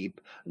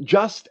sheep,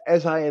 just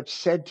as I have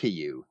said to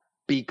you,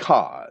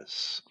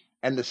 because."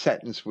 And the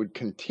sentence would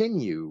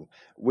continue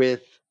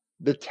with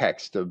the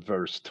text of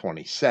verse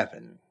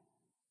 27.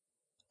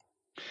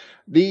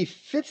 The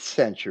 5th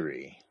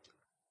century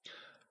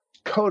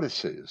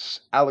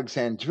codices,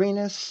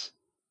 Alexandrinus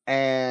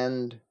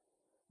and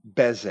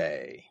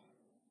Beze,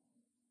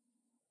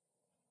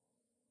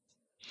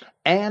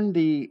 and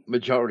the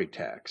majority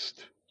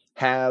text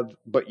have,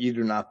 "But you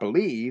do not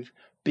believe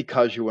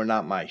because you are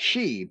not my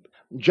sheep,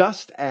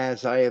 just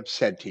as I have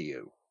said to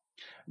you."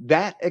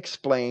 That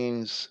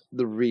explains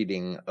the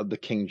reading of the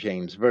King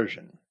James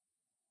Version.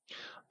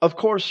 Of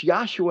course,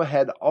 Yahshua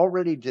had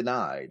already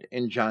denied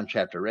in John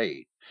chapter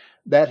 8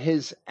 that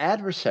his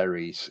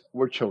adversaries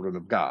were children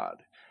of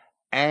God,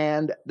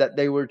 and that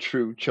they were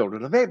true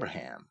children of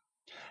Abraham,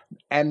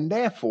 and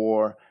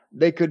therefore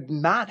they could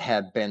not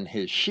have been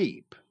his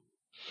sheep.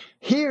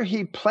 Here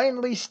he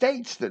plainly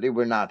states that they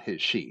were not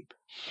his sheep.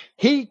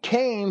 He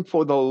came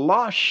for the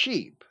lost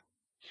sheep,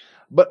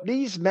 but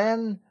these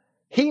men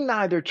he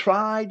neither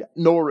tried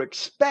nor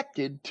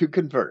expected to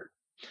convert.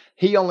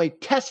 He only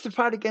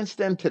testified against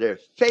them to their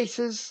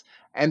faces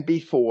and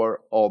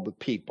before all the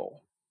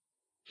people.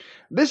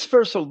 This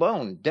verse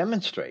alone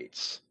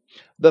demonstrates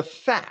the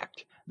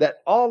fact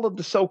that all of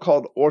the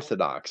so-called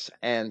Orthodox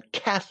and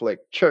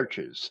Catholic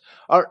churches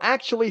are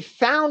actually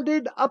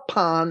founded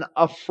upon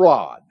a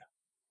fraud.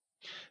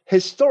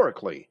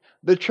 Historically,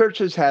 the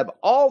churches have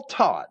all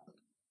taught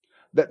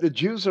that the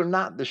Jews are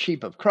not the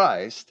sheep of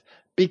Christ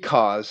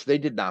because they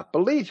did not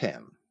believe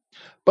him.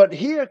 But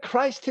here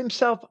Christ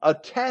himself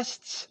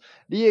attests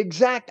the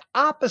exact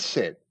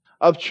opposite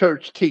of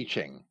church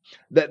teaching,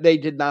 that they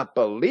did not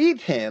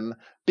believe him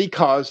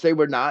because they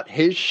were not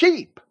his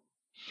sheep.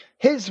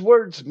 His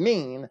words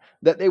mean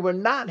that they were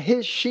not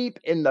his sheep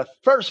in the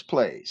first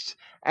place,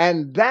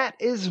 and that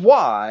is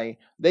why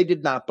they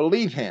did not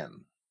believe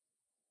him.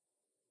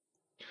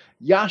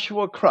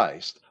 Yahshua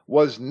Christ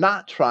was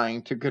not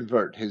trying to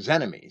convert his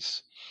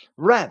enemies.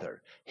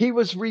 Rather, he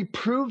was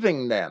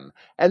reproving them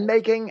and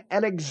making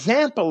an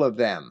example of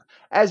them,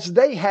 as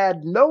they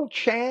had no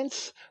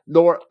chance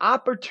nor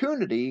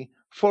opportunity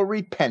for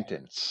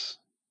repentance.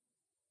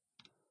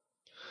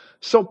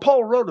 So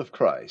Paul wrote of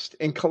Christ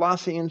in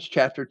Colossians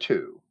chapter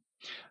 2,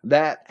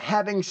 that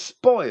having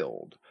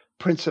spoiled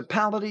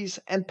principalities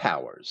and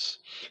powers,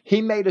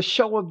 he made a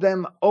show of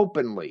them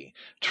openly,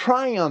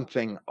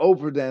 triumphing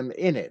over them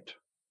in it.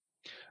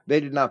 They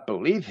did not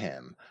believe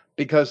him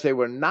because they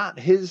were not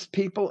his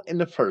people in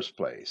the first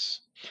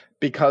place.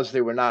 Because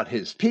they were not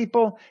his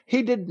people,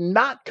 he did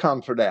not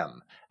come for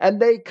them. And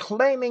they,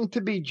 claiming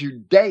to be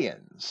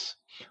Judeans,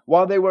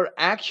 while they were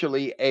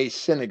actually a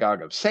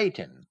synagogue of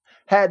Satan,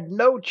 had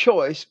no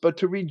choice but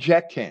to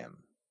reject him.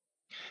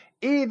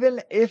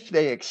 Even if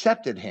they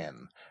accepted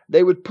him,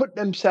 they would put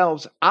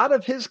themselves out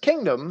of his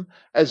kingdom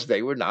as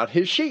they were not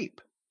his sheep.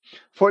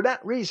 For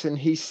that reason,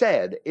 he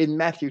said in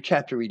Matthew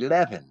chapter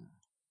 11,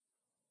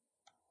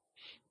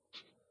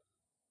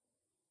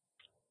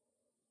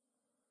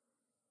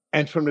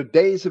 "And from the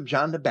days of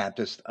John the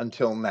Baptist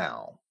until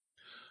now,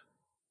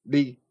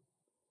 the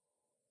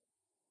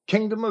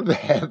kingdom of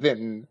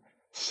heaven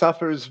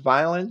suffers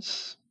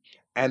violence,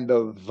 and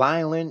the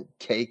violent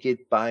take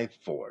it by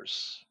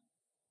force."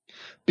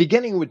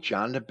 Beginning with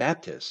John the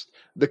Baptist,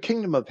 the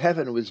kingdom of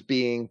heaven was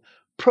being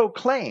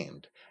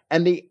proclaimed,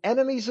 and the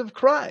enemies of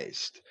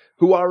Christ,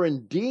 who are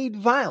indeed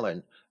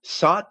violent,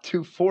 sought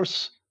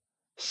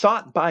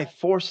by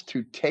force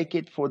to take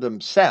it for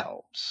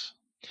themselves.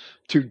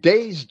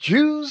 Today's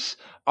Jews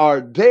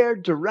are their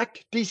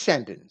direct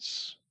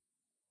descendants.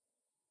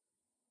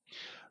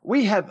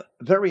 We have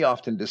very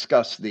often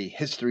discussed the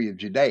history of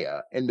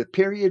Judea in the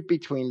period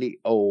between the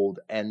Old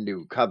and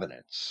New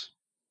Covenants.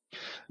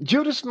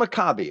 Judas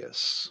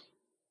Maccabeus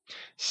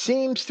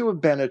seems to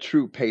have been a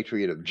true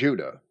patriot of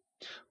Judah,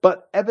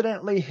 but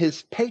evidently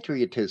his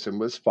patriotism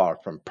was far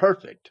from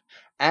perfect,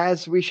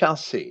 as we shall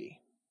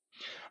see.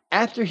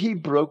 After he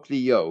broke the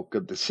yoke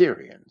of the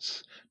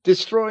Syrians,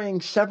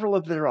 destroying several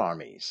of their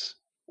armies,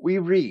 we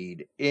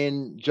read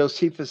in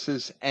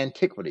Josephus's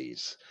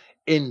Antiquities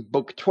in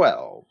Book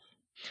 12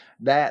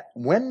 that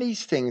when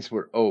these things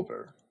were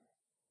over,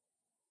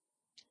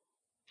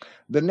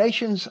 the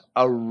nations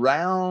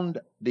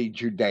around the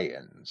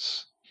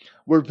Judeans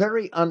were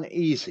very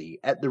uneasy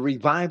at the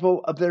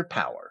revival of their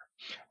power,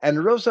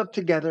 and rose up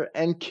together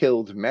and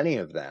killed many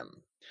of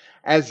them,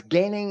 as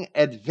gaining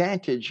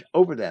advantage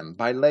over them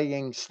by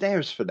laying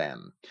snares for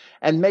them,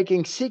 and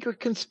making secret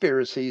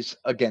conspiracies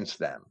against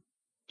them.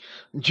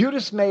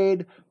 Judas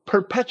made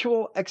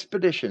perpetual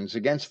expeditions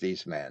against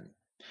these men,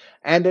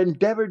 and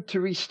endeavored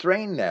to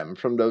restrain them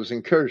from those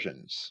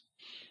incursions,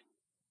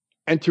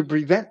 and to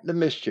prevent the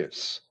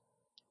mischiefs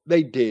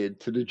they did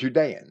to the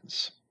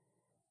Judeans.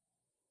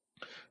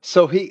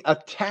 So he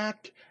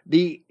attacked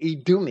the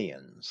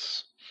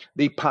Edomians,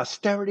 the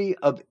posterity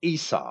of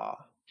Esau,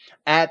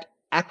 at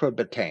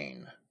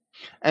Acrabattane,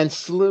 and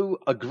slew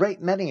a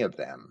great many of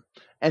them,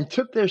 and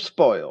took their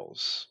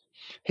spoils.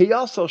 He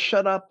also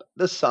shut up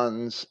the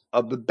sons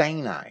of the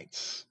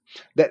Banites,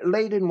 that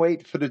laid in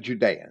wait for the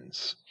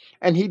Judeans,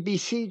 and he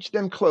besieged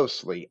them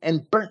closely,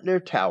 and burnt their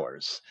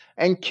towers,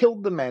 and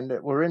killed the men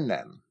that were in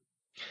them.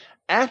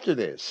 After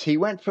this, he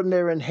went from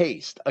there in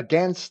haste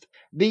against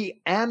the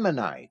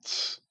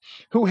Ammonites,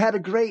 who had a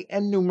great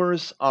and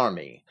numerous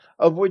army,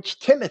 of which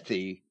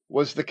Timothy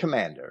was the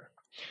commander.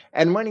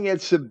 And when he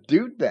had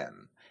subdued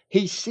them,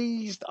 he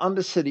seized on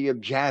the city of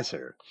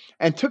Jazer,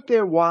 and took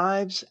their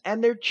wives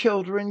and their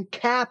children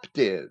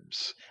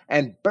captives,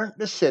 and burnt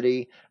the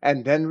city,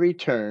 and then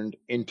returned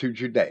into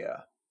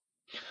Judea.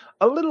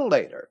 A little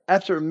later,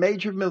 after a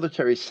major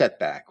military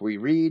setback, we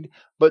read,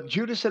 "But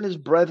Judas and his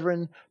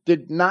brethren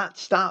did not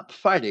stop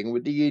fighting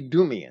with the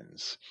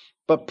Edomians,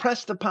 but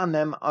pressed upon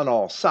them on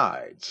all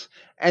sides,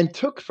 and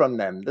took from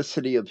them the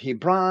city of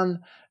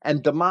Hebron,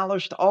 and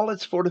demolished all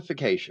its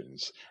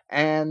fortifications,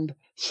 and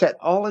set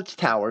all its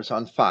towers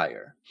on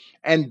fire,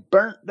 and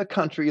burnt the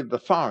country of the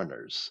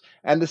foreigners,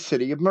 and the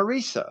city of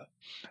Marisa.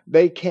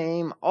 They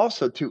came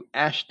also to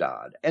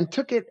Ashdod, and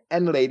took it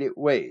and laid it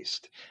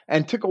waste,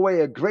 and took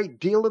away a great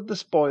deal of the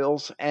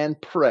spoils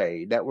and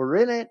prey that were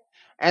in it,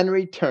 and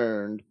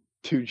returned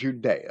to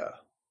Judea."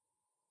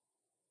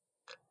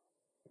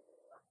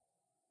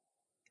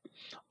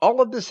 All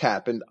of this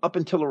happened up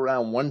until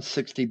around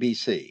 160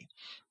 BC,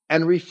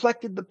 and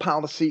reflected the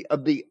policy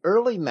of the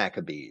early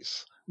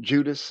Maccabees,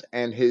 Judas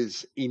and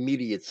his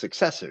immediate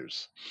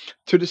successors,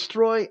 to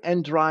destroy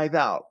and drive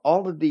out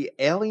all of the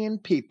alien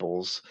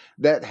peoples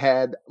that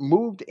had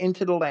moved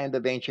into the land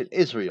of ancient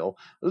Israel,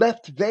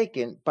 left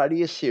vacant by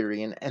the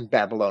Assyrian and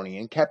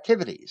Babylonian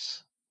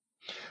captivities.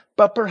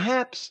 But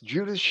perhaps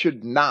Judas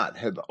should not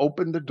have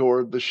opened the door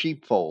of the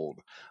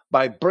sheepfold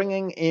by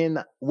bringing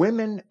in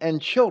women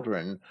and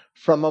children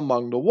from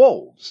among the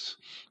wolves,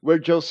 where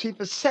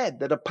Josephus said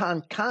that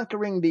upon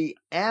conquering the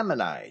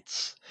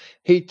Ammonites,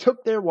 he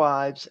took their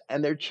wives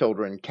and their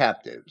children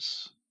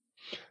captives.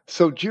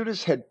 So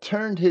Judas had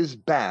turned his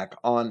back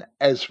on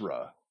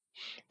Ezra.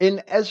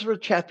 In Ezra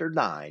chapter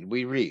 9,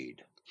 we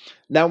read,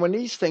 "Now when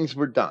these things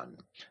were done,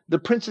 the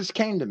princes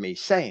came to me,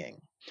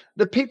 saying,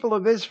 The people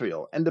of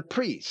Israel and the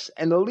priests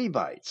and the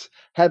Levites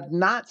have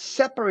not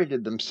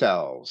separated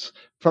themselves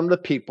from the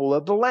people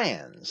of the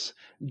lands,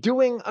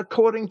 doing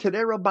according to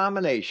their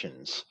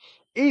abominations,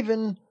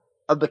 even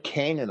of the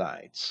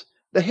Canaanites,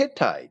 the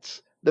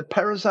Hittites, the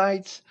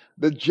Perizzites,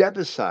 the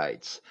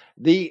Jebusites,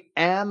 the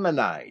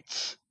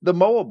Ammonites, the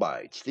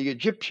Moabites, the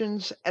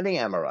Egyptians, and the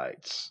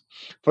Amorites.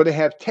 For they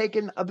have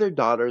taken of their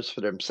daughters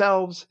for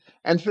themselves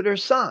and for their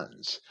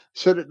sons,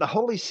 so that the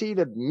holy seed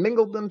have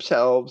mingled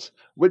themselves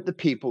with the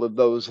people of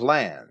those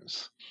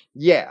lands.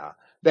 Yeah,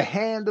 The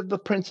hand of the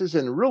princes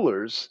and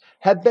rulers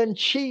had been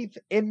chief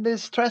in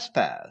this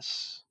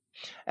trespass.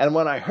 And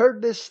when I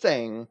heard this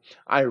thing,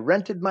 I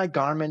rented my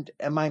garment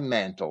and my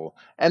mantle,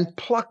 and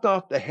plucked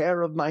off the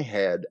hair of my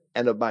head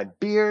and of my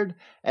beard,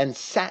 and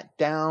sat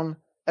down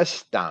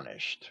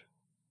astonished.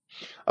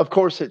 Of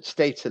course, it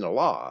states in the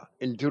law,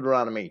 in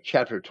Deuteronomy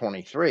chapter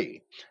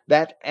 23,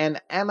 that an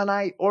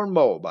Ammonite or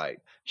Moabite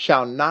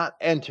shall not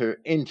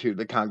enter into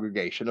the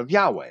congregation of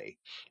Yahweh.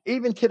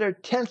 Even to their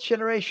 10th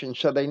generation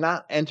shall they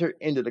not enter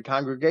into the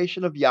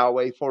congregation of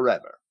Yahweh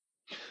forever.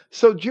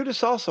 So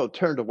Judas also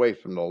turned away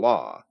from the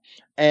law,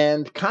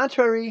 and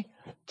contrary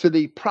to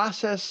the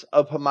process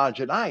of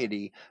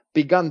homogeneity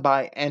begun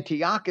by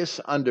Antiochus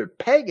under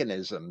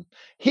paganism,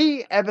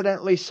 he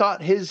evidently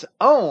sought his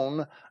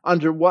own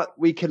under what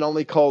we can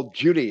only call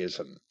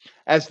Judaism,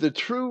 as the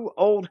true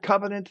Old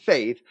Covenant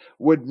faith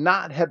would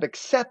not have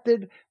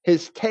accepted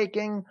his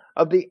taking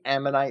of the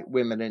Ammonite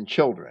women and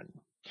children.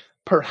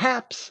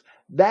 Perhaps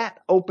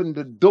that opened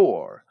the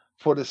door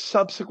for the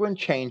subsequent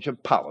change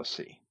of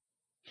policy.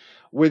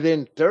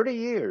 Within 30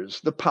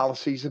 years, the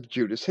policies of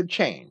Judas had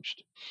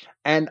changed,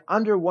 and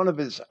under one of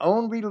his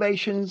own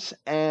relations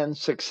and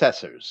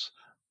successors,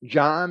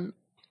 John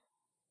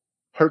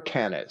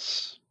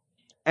Hyrcanus,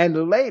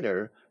 and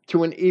later,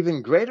 to an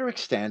even greater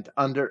extent,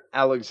 under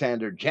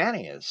Alexander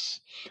Jannaeus,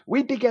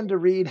 we begin to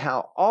read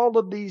how all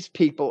of these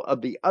people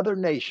of the other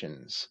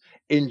nations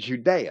in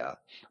Judea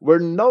were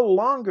no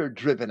longer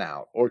driven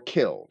out or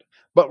killed,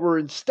 but were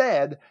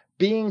instead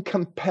being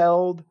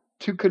compelled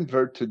to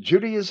convert to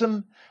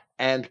Judaism,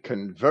 and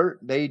convert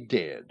they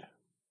did.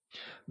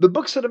 The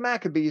books of the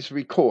Maccabees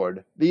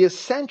record the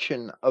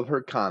ascension of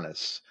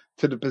Hyrcanus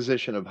to the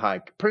position of high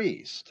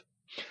priest,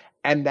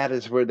 and that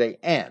is where they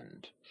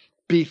end,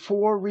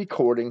 before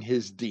recording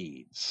his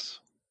deeds.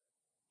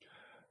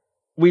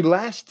 We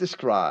last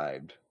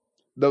described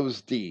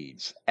those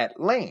deeds at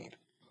length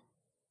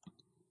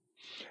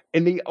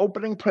in the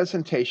opening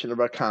presentation of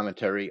our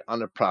commentary on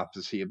the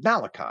prophecy of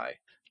Malachi,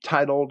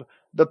 titled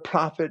The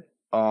Prophet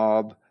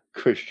of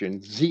Christian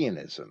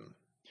Zionism.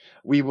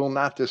 We will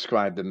not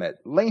describe them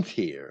at length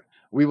here.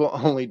 We will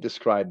only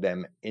describe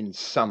them in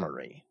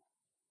summary.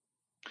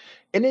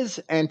 In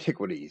his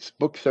Antiquities,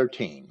 Book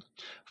 13,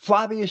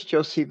 Flavius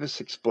Josephus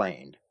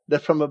explained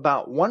that from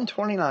about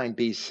 129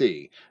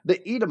 BC,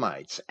 the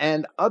Edomites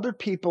and other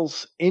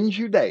peoples in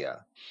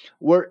Judea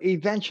were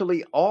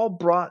eventually all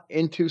brought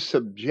into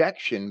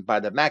subjection by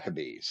the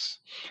Maccabees,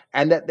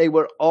 and that they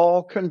were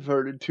all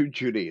converted to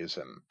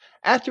Judaism,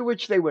 after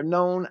which they were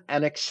known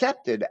and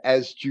accepted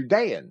as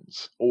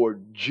Judeans or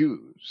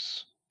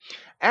Jews.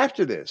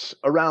 After this,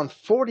 around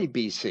 40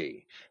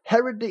 BC,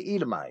 Herod the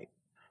Edomite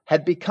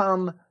had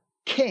become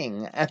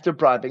king after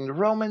bribing the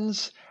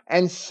Romans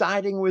and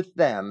siding with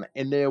them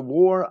in their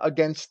war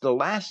against the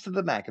last of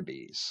the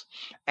Maccabees.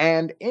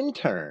 And in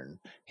turn,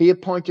 he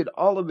appointed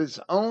all of his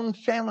own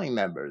family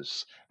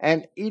members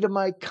and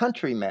Edomite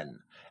countrymen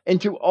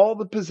into all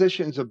the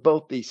positions of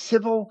both the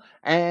civil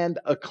and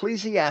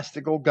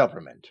ecclesiastical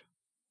government.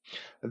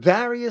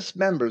 Various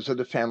members of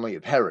the family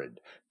of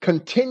Herod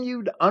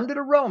continued under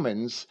the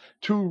Romans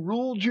to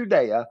rule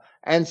Judea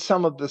and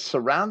some of the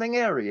surrounding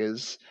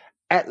areas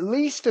at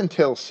least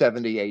until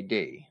 70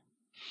 AD.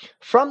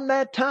 From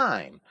that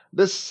time,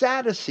 the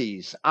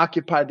Sadducees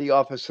occupied the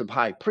office of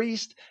high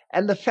priest,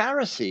 and the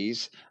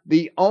Pharisees,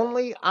 the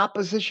only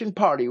opposition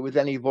party with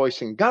any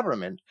voice in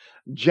government,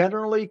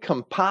 generally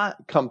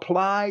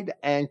complied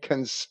and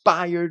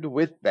conspired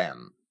with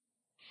them.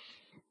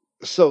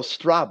 So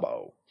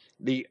Strabo,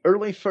 the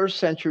early 1st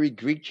century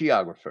Greek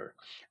geographer,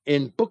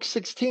 in Book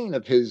 16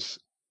 of his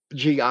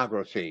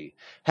geography,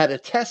 had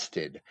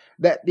attested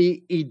that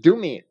the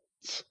Edomites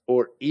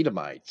or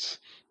Edomites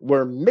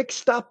were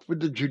mixed up with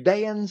the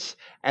Judeans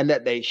and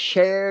that they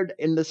shared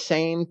in the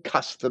same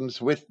customs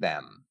with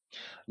them,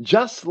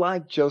 just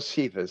like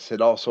Josephus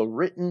had also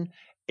written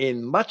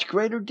in much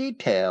greater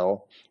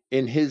detail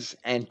in his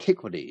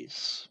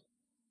Antiquities.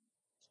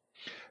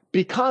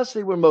 Because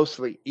they were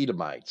mostly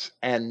Edomites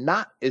and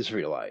not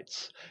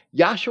Israelites,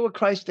 Yahshua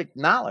Christ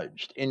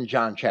acknowledged in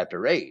John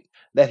chapter 8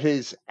 that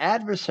his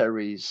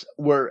adversaries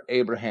were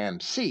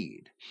Abraham's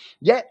seed,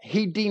 yet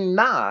he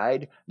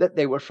denied that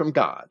they were from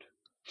God.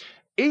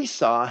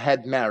 Esau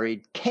had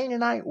married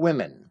Canaanite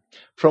women,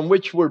 from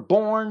which were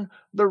born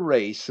the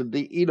race of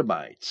the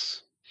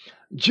Edomites.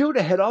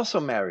 Judah had also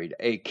married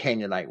a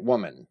Canaanite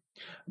woman,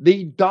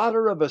 the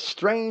daughter of a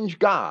strange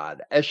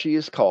god, as she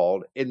is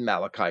called in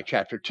Malachi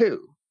chapter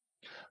 2.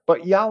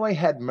 But Yahweh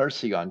had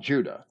mercy on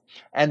Judah,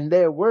 and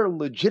there were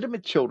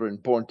legitimate children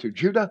born to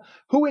Judah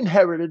who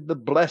inherited the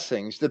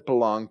blessings that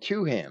belonged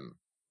to him.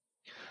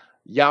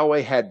 Yahweh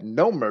had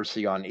no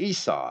mercy on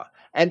Esau,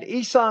 and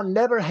Esau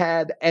never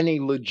had any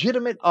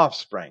legitimate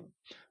offspring.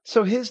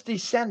 So his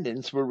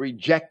descendants were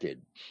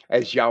rejected.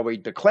 As Yahweh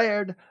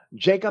declared,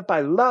 Jacob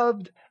I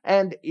loved,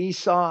 and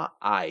Esau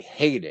I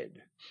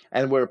hated.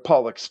 And where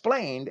Paul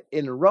explained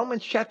in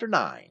Romans chapter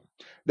 9,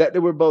 that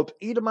there were both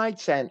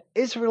Edomites and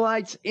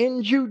Israelites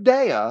in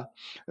Judea,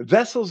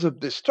 vessels of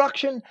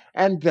destruction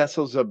and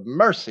vessels of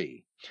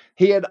mercy,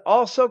 He had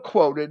also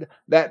quoted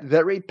that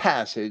very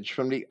passage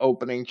from the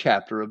opening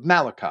chapter of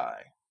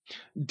Malachi.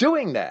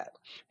 Doing that,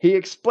 he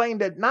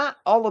explained that not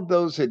all of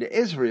those in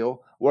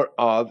Israel were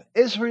of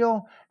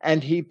Israel,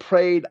 and he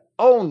prayed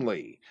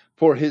only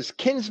for his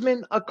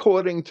kinsmen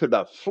according to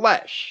the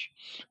flesh,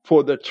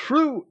 for the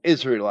true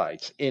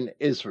Israelites in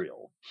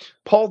Israel.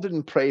 Paul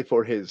didn't pray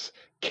for his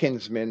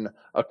kinsmen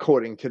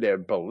according to their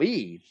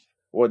belief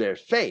or their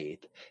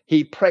faith.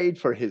 He prayed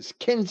for his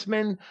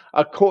kinsmen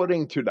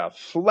according to the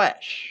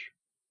flesh.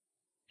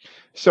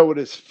 So it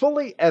is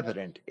fully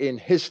evident in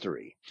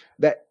history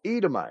that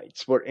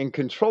Edomites were in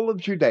control of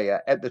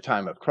Judea at the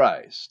time of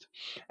Christ.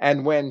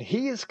 And when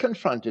he is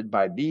confronted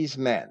by these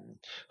men,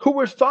 who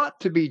were thought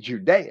to be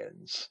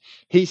Judeans,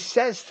 he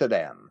says to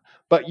them,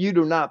 "But you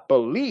do not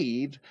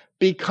believe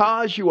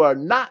because you are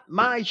not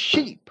my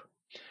sheep."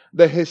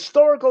 The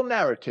historical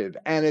narrative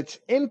and its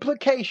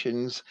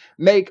implications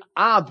make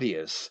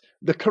obvious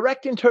the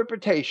correct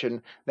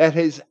interpretation that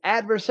his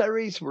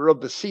adversaries were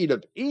of the seed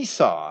of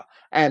Esau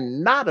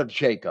and not of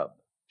Jacob.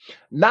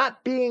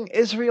 Not being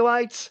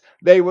Israelites,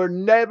 they were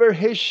never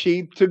his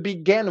sheep to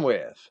begin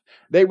with.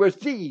 They were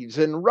thieves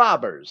and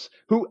robbers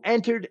who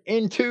entered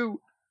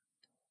into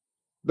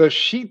the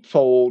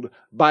sheepfold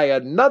by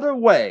another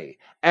way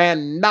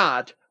and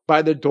not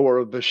by the door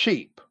of the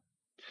sheep,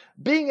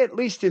 being at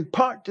least in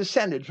part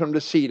descended from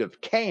the seed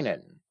of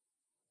Canaan.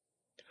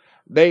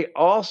 They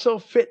also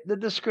fit the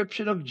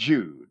description of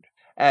Jude,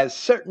 as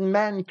certain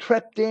men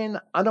crept in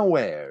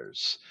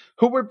unawares,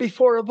 who were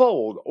before of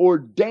old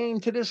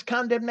ordained to this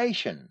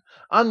condemnation,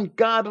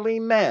 ungodly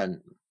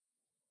men,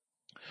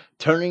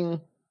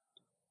 turning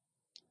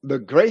the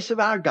grace of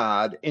our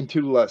God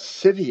into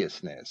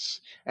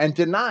lasciviousness, and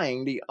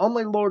denying the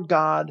only Lord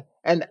God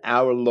and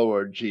our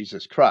Lord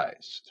Jesus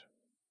Christ.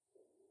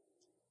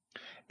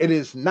 It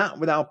is not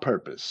without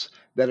purpose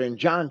that in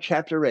John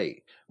chapter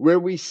 8, where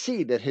we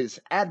see that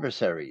his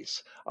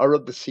adversaries are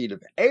of the seed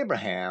of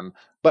Abraham,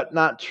 but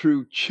not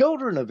true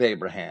children of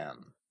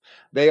Abraham,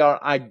 they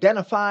are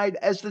identified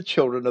as the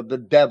children of the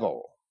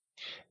devil.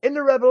 In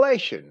the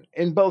Revelation,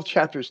 in both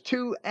chapters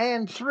 2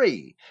 and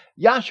 3,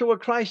 Yahshua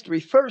Christ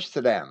refers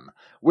to them,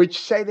 which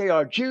say they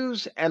are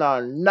Jews and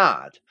are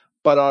not,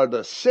 but are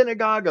the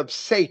synagogue of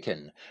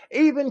Satan,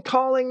 even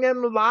calling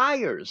them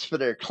liars for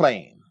their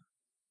claim.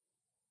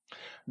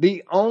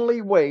 The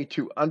only way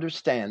to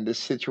understand this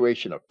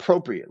situation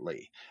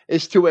appropriately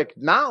is to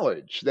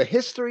acknowledge the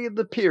history of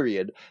the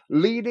period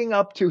leading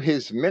up to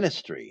his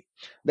ministry,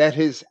 that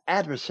his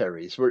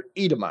adversaries were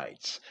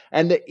Edomites,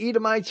 and the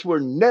Edomites were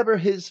never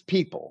his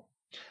people.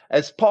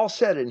 As Paul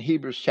said in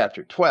Hebrews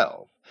chapter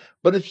 12,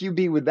 "But if you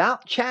be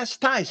without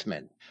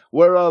chastisement,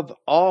 whereof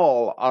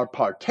all are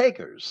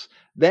partakers,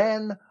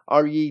 then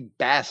are ye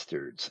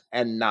bastards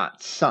and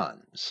not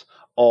sons.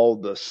 All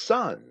the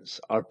sons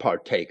are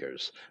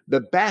partakers. The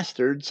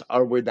bastards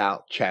are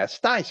without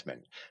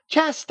chastisement."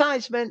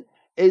 Chastisement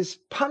is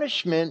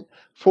punishment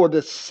for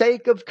the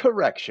sake of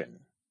correction.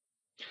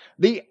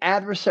 The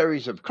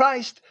adversaries of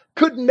Christ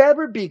could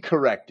never be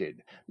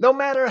corrected, no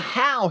matter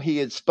how he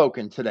had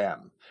spoken to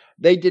them.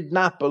 They did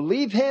not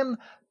believe him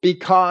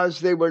because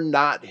they were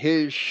not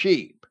his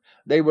sheep.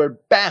 They were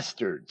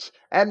bastards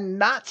and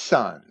not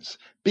sons,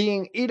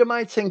 being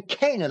Edomites and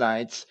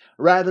Canaanites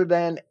rather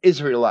than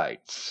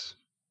Israelites.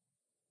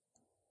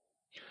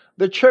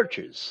 The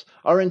churches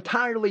are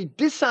entirely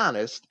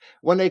dishonest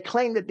when they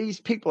claim that these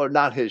people are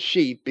not his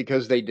sheep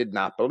because they did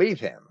not believe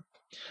him.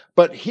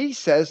 But he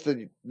says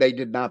that they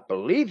did not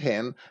believe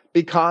him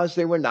because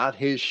they were not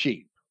his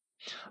sheep.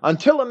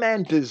 Until a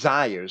man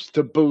desires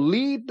to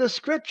believe the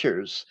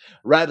scriptures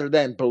rather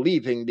than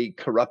believing the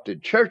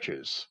corrupted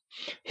churches,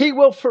 he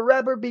will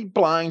forever be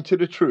blind to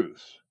the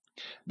truth.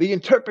 The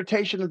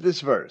interpretation of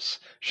this verse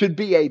should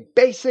be a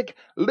basic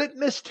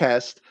litmus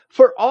test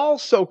for all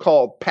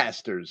so-called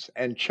pastors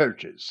and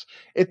churches.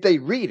 If they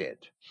read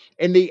it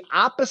in the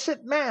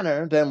opposite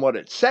manner than what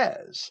it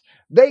says,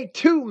 they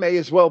too may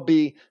as well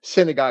be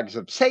synagogues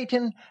of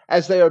Satan,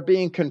 as they are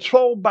being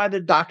controlled by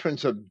the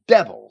doctrines of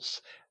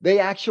devils. They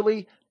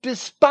actually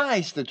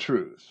despise the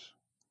truth.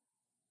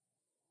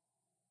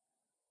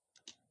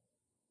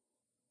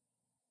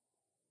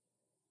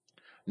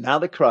 Now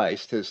that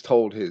Christ has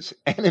told his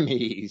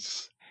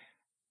enemies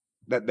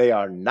that they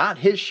are not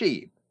his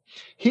sheep,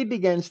 he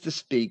begins to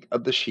speak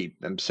of the sheep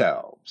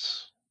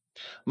themselves.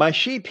 "My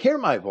sheep hear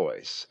my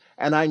voice,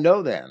 and I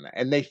know them,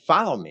 and they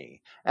follow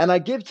me, and I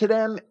give to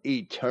them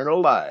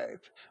eternal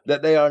life,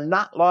 that they are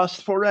not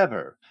lost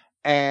forever,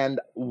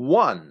 and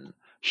one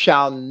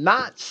shall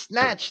not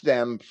snatch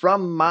them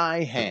from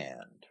my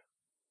hand."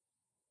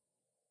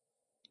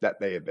 That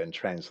may have been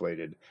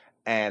translated,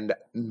 "and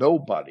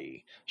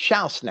nobody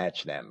shall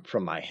snatch them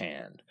from my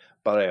hand,"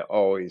 but I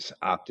always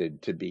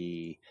opted to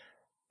be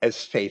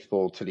as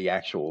faithful to the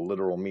actual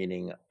literal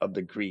meaning of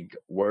the Greek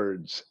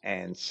words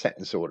and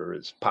sentence order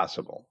as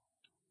possible.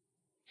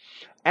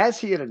 As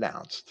he had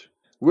announced,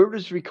 where it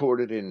is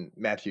recorded in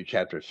Matthew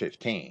chapter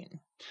 15,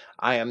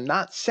 "I am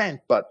not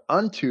sent but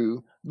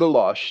unto the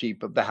lost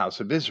sheep of the house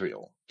of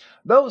Israel."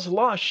 Those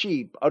lost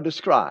sheep are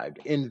described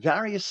in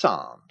various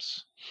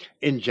Psalms,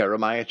 in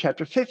Jeremiah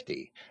chapter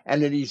 50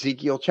 and in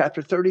Ezekiel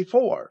chapter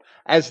 34,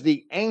 as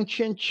the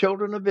ancient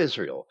children of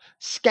Israel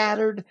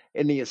scattered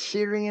in the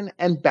Assyrian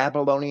and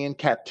Babylonian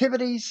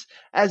captivities,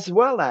 as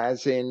well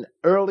as in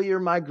earlier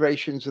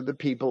migrations of the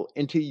people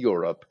into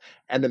Europe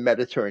and the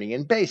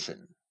Mediterranean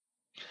basin.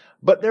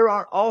 But there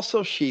are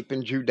also sheep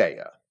in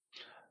Judea,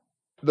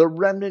 the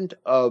remnant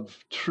of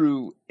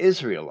true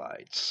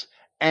Israelites,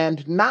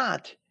 and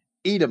not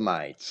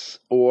Edomites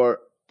or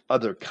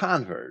other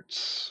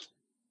converts.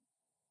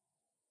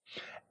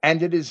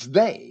 And it is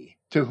they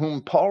to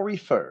whom Paul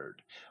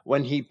referred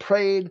when he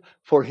prayed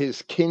for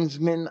his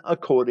kinsmen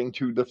according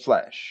to the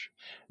flesh.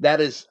 That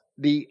is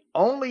the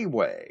only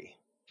way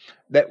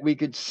that we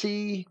could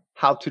see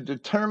how to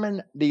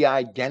determine the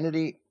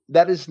identity.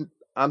 That is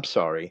not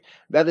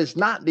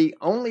the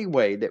only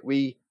way that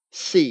we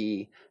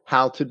see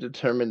how to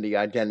determine the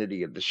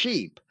identity of the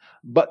sheep,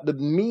 but the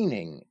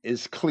meaning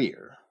is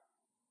clear.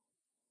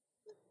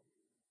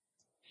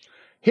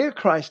 Here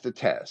Christ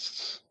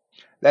attests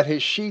that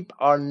his sheep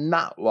are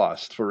not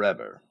lost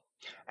forever,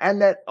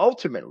 and that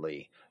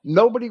ultimately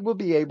nobody will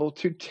be able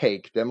to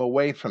take them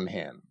away from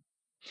him.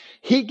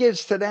 He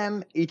gives to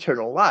them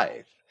eternal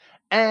life,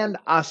 and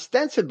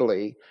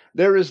ostensibly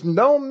there is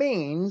no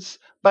means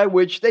by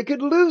which they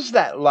could lose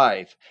that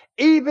life,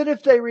 even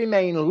if they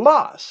remain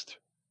lost,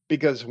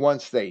 because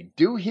once they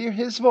do hear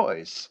his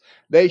voice,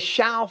 they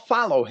shall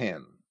follow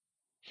him.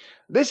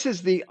 This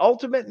is the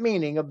ultimate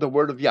meaning of the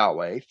word of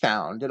Yahweh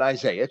found in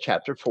Isaiah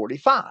chapter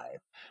 45,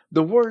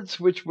 the words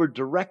which were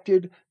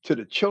directed to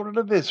the children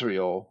of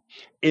Israel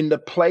in the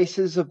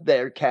places of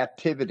their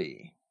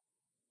captivity.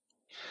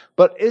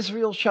 But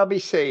Israel shall be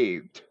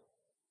saved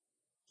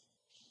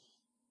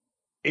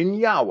in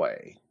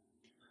Yahweh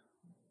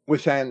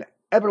with an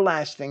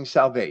everlasting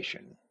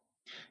salvation.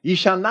 Ye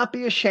shall not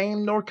be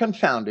ashamed nor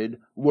confounded,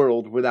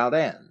 world without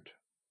end.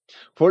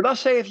 For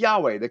thus saith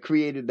Yahweh that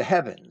created the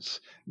heavens,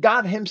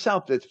 God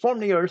himself that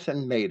formed the earth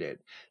and made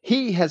it.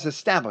 He has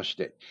established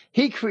it.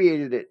 He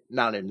created it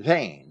not in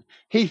vain.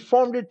 He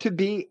formed it to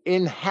be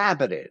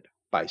inhabited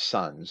by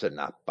sons and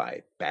not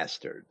by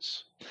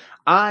bastards.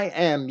 I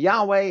am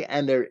Yahweh,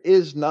 and there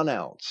is none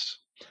else.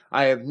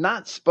 I have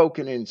not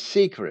spoken in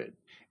secret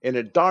in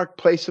a dark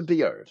place of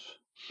the earth.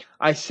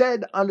 I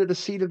said unto the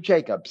seed of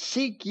Jacob,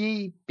 seek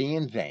ye be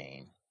in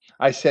vain.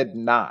 I said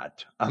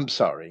not,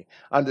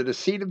 unto the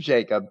seed of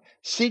Jacob,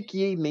 seek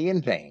ye me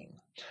in vain.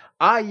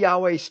 I,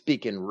 Yahweh,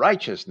 speak in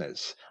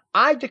righteousness.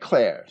 I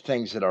declare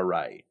things that are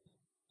right.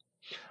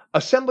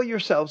 Assemble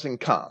yourselves and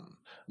come.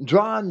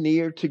 Draw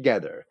near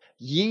together,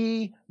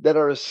 ye that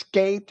are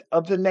escaped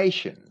of the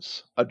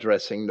nations,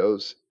 addressing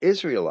those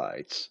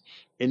Israelites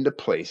in the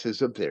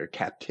places of their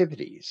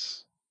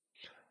captivities.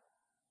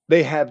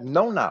 They have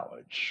no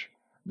knowledge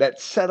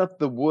that set up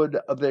the wood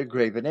of their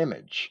graven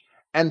image,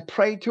 and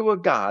pray to a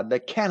God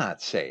that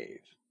cannot save.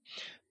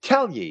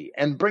 Tell ye,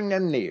 and bring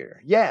them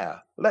near. Yea,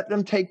 let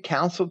them take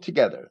counsel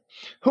together.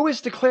 Who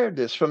has declared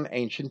this from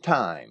ancient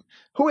time?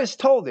 Who has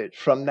told it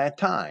from that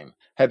time?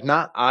 Have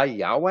not I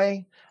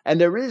Yahweh?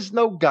 And there is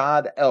no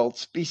God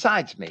else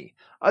besides me,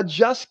 a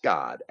just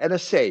God and a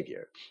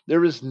Savior.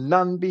 There is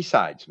none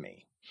besides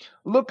me.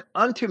 Look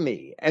unto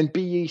me, and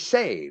be ye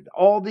saved,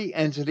 all the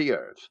ends of the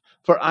earth.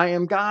 For I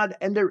am God,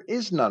 and there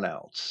is none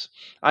else.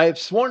 I have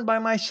sworn by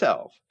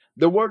myself,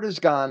 the word is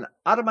gone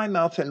out of my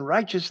mouth in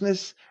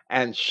righteousness,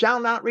 and shall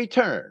not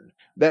return,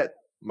 that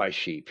my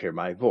sheep hear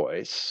my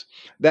voice,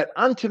 that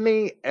unto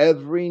me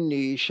every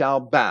knee shall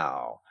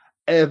bow,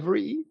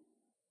 every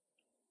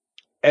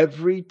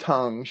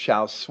tongue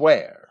shall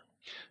swear.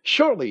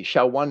 Surely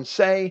shall one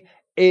say,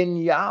 in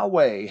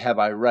Yahweh have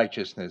I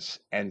righteousness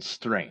and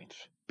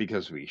strength,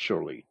 because we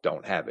surely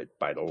don't have it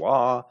by the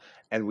law,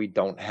 and we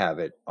don't have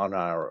it on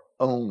our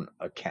own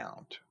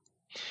account.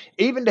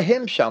 Even to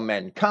him shall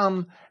men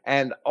come,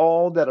 and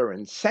all that are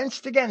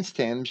incensed against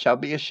him shall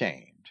be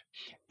ashamed.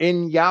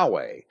 In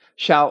Yahweh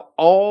shall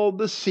all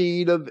the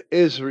seed of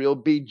Israel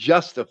be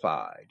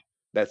justified.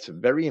 That's a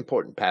very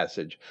important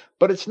passage,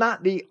 but it's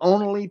not the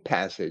only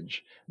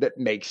passage that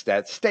makes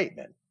that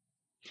statement.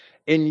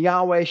 In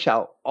Yahweh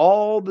shall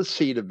all the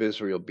seed of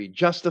Israel be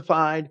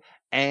justified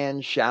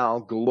and shall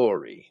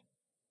glory.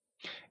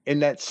 In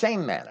that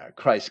same manner,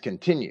 Christ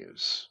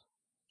continues,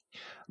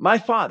 my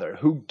Father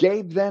who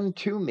gave them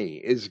to me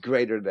is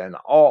greater than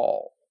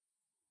all,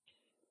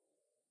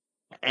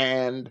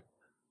 and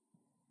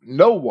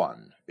no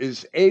one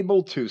is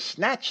able to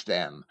snatch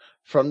them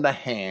from the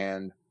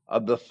hand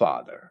of the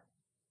Father.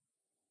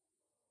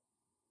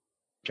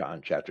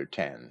 John chapter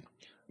 10,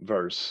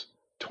 verse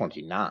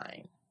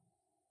 29.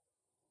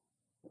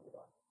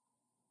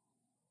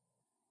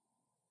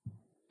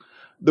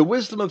 The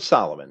Wisdom of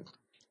Solomon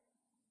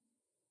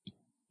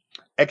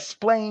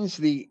explains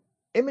the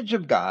image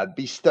of God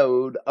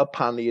bestowed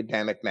upon the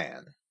Adamic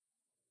man.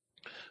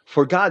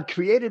 For God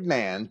created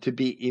man to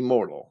be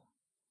immortal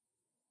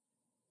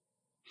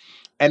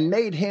and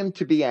made him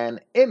to be an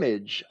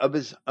image of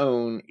his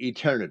own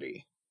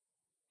eternity.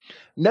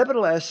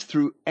 Nevertheless,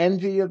 through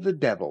envy of the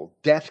devil,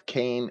 death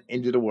came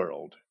into the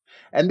world,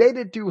 and they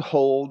that do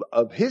hold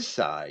of his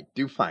side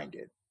do find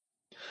it.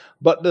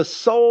 But the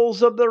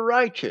souls of the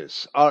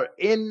righteous are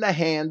in the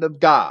hand of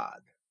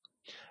God,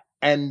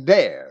 and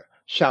there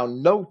shall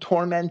no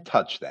torment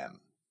touch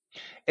them.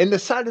 In the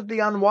sight of the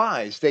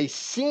unwise, they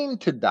seem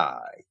to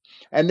die,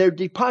 and their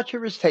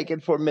departure is taken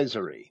for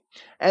misery,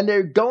 and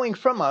their going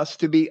from us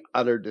to be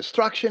utter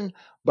destruction,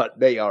 but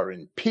they are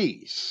in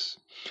peace.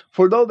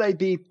 For though they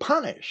be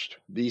punished,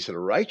 these are the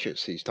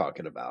righteous he's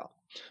talking about,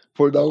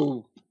 for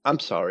though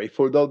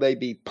they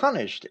be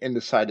punished in the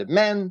sight of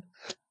men,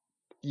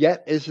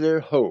 yet is their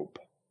hope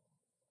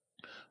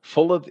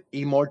full of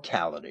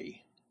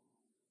immortality.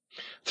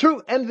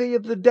 Through envy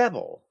of the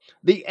devil,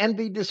 the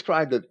envy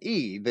described of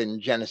Eve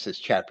in Genesis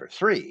chapter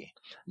 3,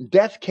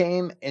 death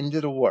came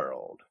into the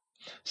world.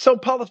 So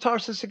Paul of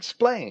Tarsus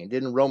explained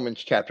in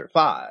Romans chapter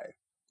 5.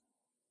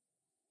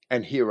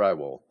 And here I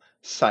will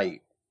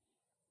cite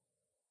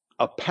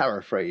a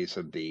paraphrase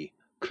of the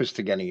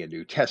Christogenea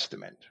New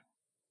Testament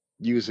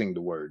using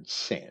the word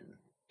sin.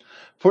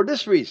 For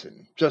this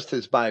reason, just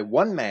as by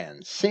one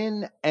man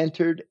sin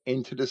entered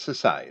into the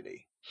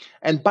society,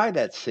 and by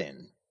that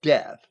sin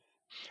death,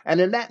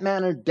 and in that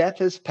manner death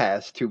has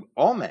passed to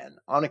all men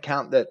on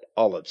account that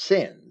all have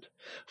sinned.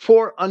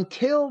 For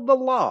until the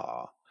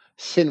law,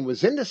 sin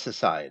was in the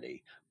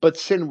society, but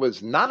sin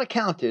was not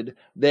accounted,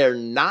 there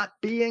not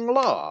being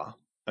law,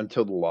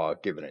 until the law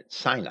given at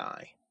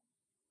Sinai,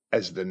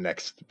 as the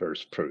next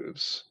verse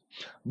proves.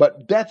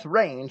 But death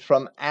reigned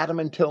from Adam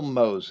until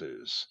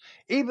Moses,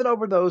 even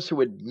over those who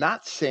had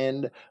not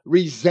sinned,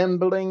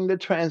 resembling the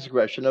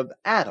transgression of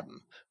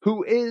Adam,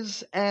 who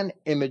is an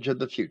image of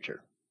the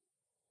future,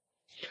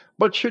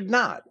 but should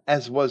not,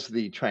 as was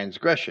the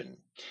transgression,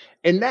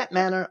 in that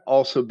manner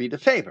also be the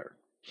favor.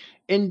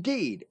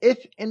 Indeed,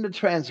 if in the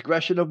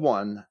transgression of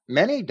one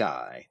many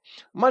die,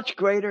 much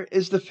greater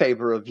is the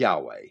favor of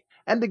Yahweh,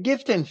 and the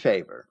gift in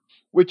favor,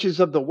 which is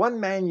of the one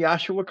man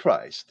Yahshua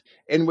Christ,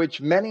 in which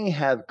many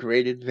have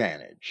great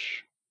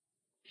advantage.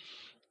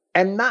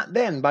 And not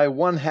then by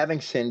one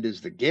having sinned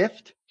is the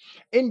gift.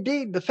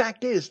 Indeed, the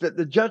fact is that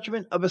the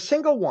judgment of a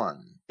single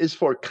one is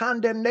for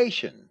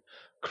condemnation,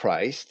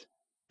 Christ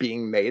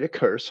being made a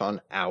curse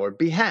on our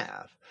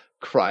behalf,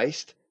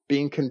 Christ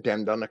being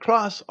condemned on the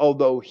cross,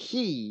 although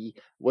he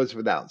was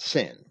without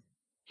sin.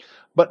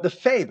 But the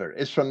favor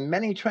is from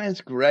many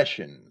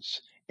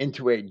transgressions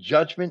into a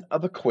judgment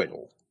of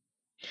acquittal.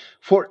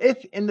 For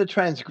if in the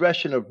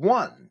transgression of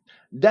one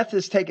death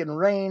has taken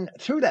reign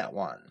through that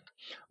one,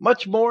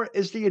 much more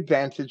is the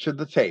advantage of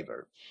the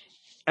favor,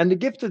 and the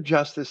gift of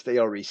justice they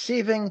are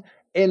receiving,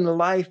 in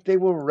life they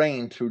will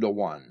reign through the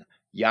one,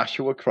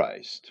 Yahshua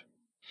Christ.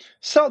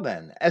 So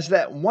then, as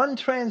that one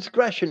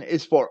transgression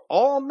is for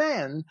all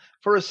men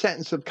for a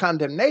sentence of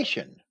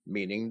condemnation,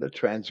 meaning the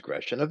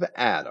transgression of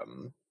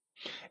Adam,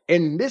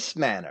 in this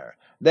manner,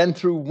 then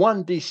through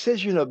one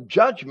decision of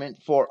judgment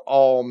for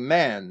all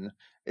men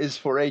is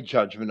for a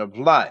judgment of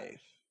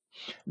life.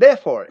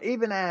 Therefore,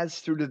 even as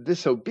through the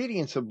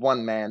disobedience of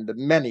one man the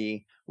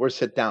many were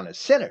set down as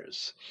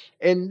sinners,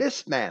 in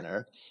this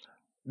manner,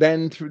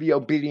 then through the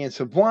obedience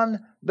of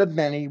one, the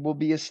many will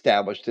be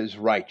established as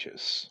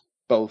righteous.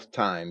 Both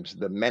times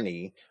the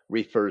many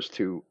refers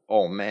to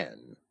all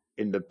men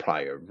in the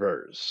prior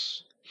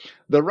verse.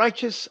 The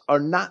righteous are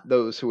not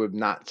those who have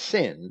not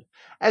sinned,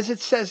 as it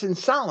says in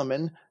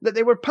Solomon that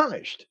they were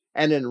punished,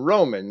 and in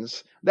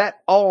Romans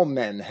that all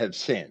men have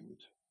sinned.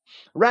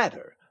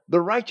 Rather,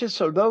 the righteous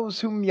are those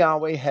whom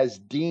Yahweh has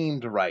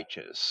deemed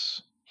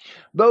righteous,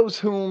 those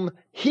whom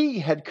he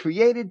had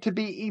created to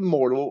be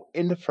immortal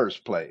in the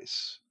first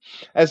place.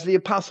 As the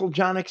Apostle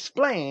John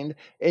explained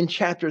in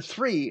chapter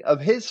 3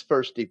 of his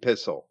first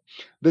epistle,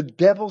 the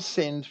devil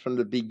sinned from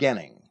the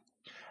beginning.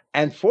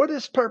 And for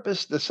this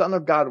purpose the Son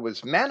of God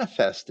was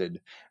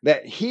manifested,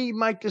 that he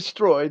might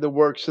destroy the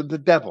works of the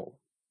devil.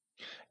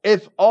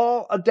 If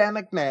all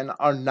Adamic men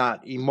are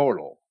not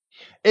immortal,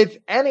 if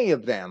any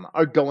of them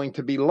are going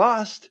to be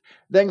lost,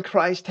 then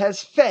Christ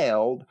has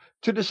failed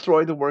to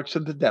destroy the works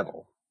of the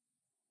devil.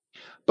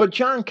 But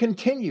John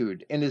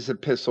continued in his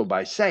epistle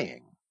by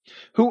saying,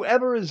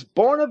 whoever is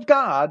born of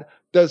God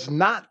does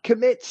not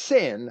commit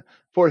sin,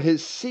 for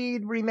his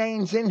seed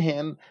remains in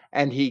him,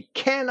 and he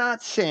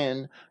cannot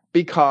sin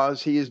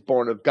because he is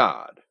born of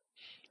God.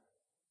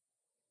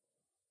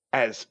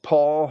 As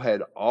Paul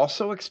had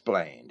also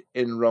explained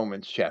in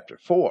Romans chapter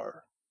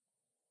 4.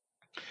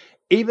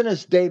 Even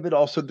as David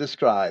also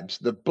describes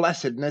the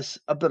blessedness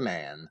of the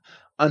man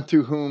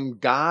unto whom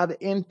God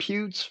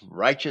imputes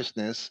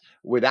righteousness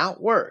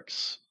without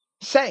works,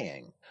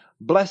 saying,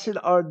 blessed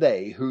are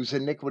they whose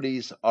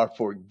iniquities are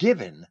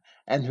forgiven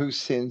and whose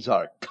sins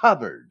are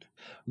covered.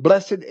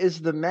 Blessed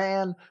is the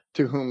man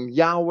to whom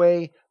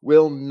Yahweh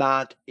will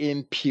not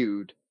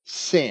impute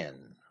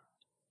sin.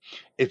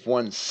 If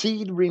one's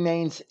seed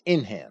remains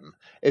in him,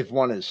 if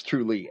one is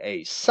truly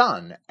a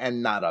son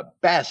and not a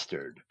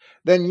bastard,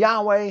 then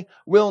Yahweh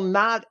will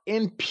not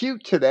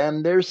impute to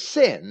them their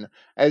sin,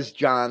 as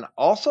John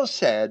also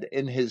said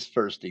in his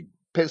first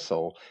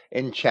epistle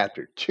in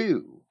chapter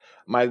 2.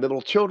 My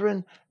little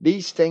children,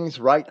 these things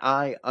write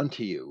I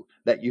unto you,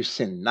 that you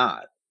sin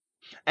not.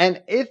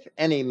 And if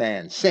any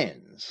man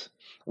sins,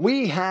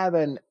 we have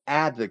an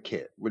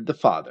advocate with the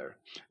Father,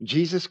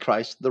 Jesus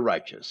Christ the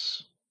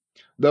righteous.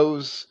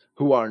 Those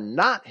who are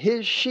not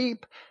his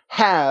sheep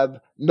have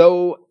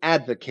no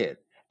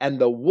advocate, and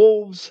the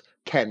wolves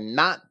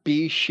cannot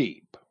be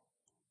sheep.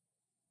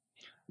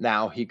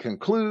 Now he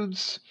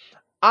concludes,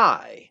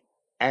 I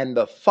and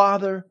the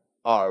Father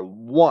are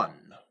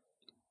one,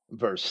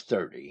 verse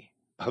 30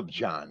 of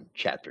John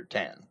chapter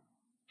 10.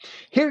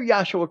 Here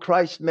Yahshua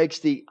Christ makes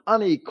the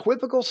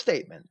unequivocal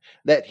statement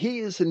that he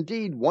is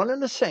indeed one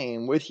and the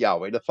same with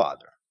Yahweh the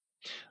Father.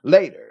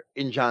 Later,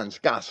 in John's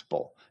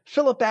Gospel,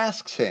 Philip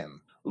asks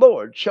him,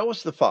 Lord, show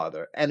us the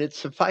Father, and it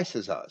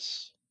suffices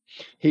us.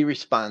 He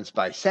responds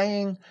by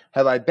saying,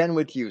 Have I been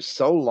with you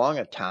so long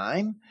a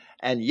time,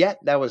 and yet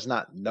thou hast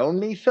not known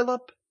me,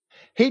 Philip?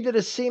 He that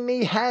has seen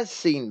me has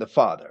seen the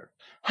Father.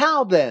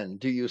 How then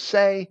do you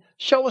say,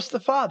 Show us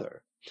the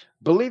Father?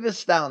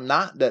 Believest thou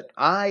not that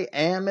I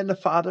am in the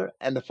Father,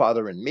 and the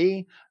Father in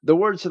me? The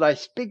words that I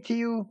speak to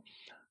you,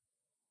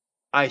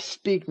 I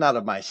speak not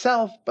of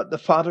myself, but the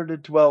Father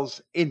that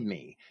dwells in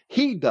me.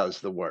 He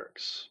does the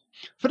works.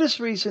 For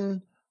this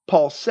reason,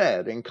 Paul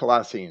said in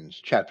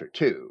Colossians chapter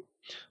 2,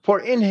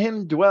 For in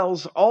him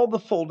dwells all the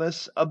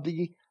fullness of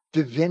the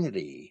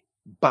divinity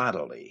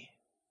bodily.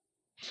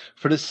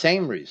 For the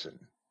same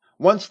reason,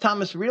 once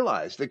Thomas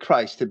realized that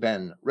Christ had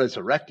been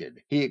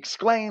resurrected, he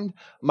exclaimed,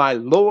 My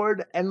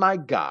Lord and my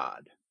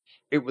God.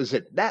 It was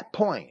at that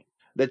point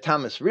that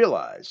Thomas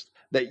realized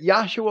that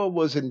Yahshua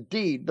was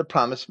indeed the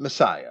promised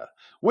Messiah,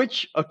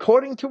 which,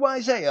 according to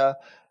Isaiah,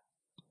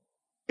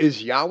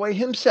 is Yahweh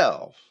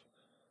himself,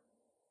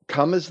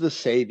 come as the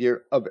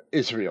Savior of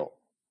Israel.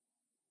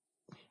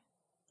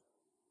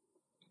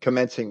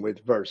 Commencing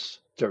with verse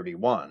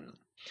 31.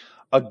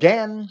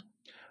 Again,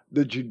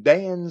 the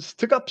Judeans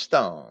took up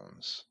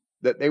stones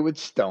that they would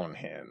stone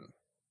him.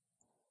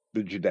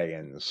 The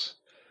Judeans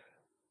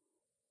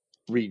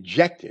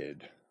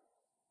rejected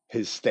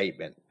his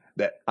statement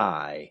that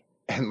I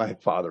and my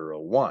Father are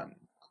one.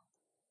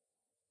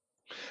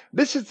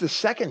 This is the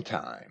second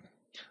time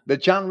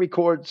that John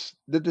records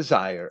the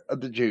desire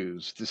of the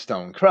Jews to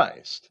stone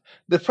Christ.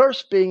 The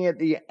first being at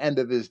the end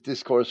of his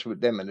discourse with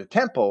them in the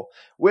temple,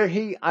 where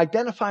he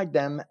identified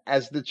them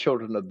as the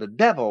children of the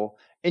devil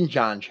in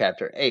John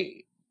chapter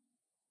 8.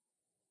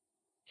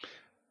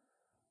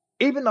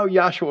 Even though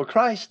Yahshua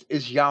Christ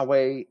is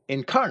Yahweh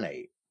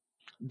incarnate,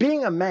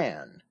 being a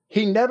man,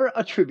 he never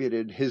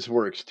attributed his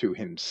works to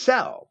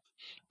himself,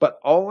 but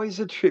always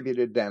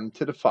attributed them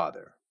to the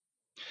Father.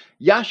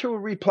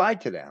 Yahshua replied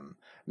to them,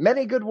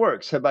 Many good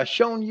works have I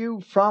shown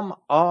you from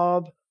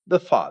of the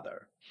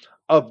Father.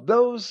 Of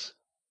those,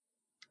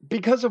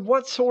 because of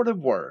what sort of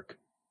work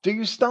do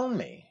you stone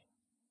me?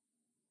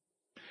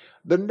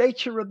 The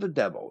nature of the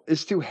devil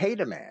is to hate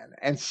a man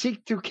and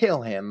seek to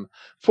kill him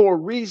for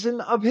reason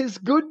of his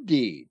good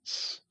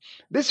deeds.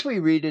 This we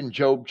read in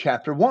Job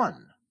chapter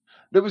 1.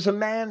 There was a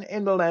man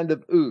in the land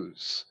of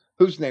Uz,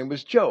 whose name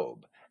was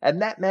Job,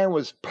 and that man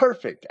was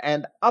perfect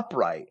and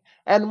upright,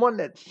 and one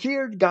that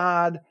feared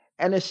God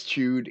and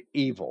eschewed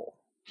evil.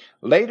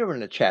 Later in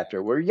the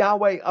chapter, where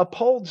Yahweh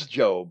upholds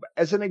Job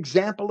as an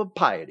example of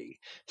piety,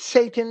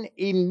 Satan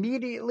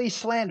immediately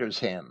slanders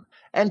him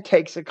and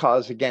takes a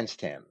cause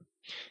against him.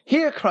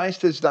 Here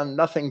Christ has done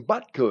nothing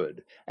but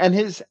good, and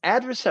his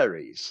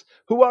adversaries,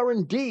 who are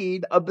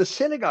indeed of the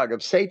synagogue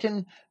of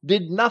Satan,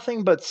 did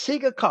nothing but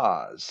seek a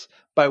cause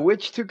by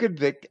which to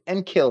convict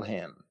and kill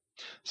him.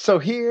 So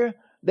here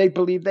they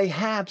believe they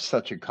have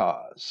such a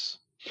cause.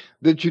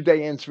 The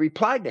Judeans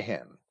replied to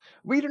him,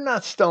 We do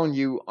not stone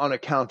you on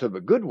account of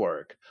a good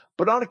work,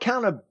 but on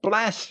account of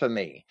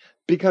blasphemy,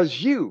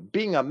 because you,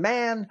 being a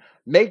man,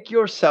 make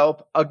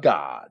yourself a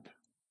god.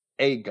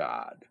 A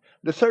god.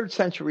 The 3rd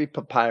century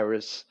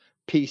papyrus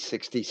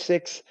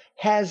P66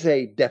 has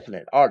a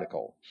definite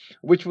article,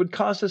 which would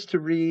cause us to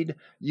read,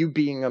 You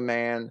being a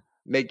man,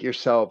 make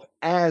yourself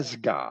as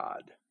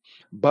God.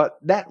 But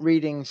that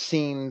reading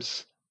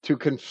seems to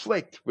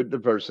conflict with the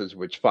verses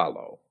which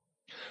follow.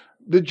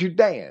 The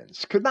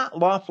Judeans could not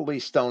lawfully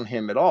stone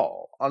him at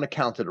all on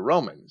account of the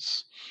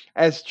Romans,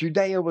 as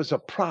Judea was a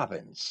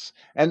province,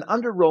 and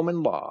under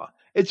Roman law,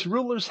 its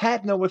rulers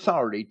had no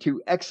authority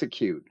to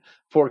execute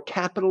for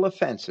capital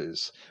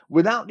offenses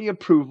without the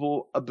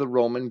approval of the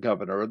Roman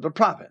governor of the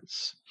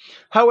province.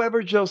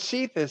 However,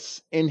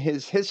 Josephus, in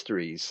his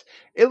histories,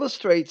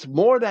 illustrates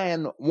more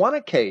than one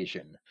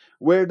occasion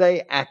where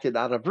they acted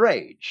out of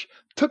rage,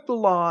 took the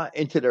law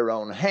into their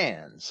own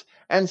hands,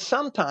 and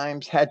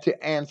sometimes had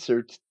to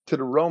answer to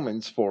the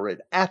Romans for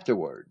it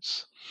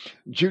afterwards.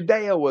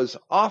 Judea was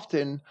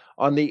often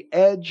on the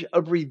edge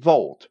of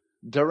revolt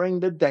during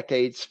the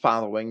decades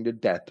following the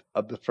death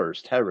of the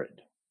first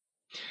Herod.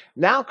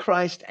 Now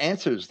Christ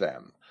answers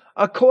them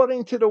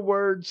according to the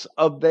words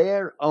of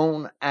their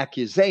own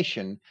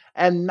accusation,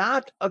 and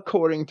not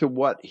according to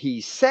what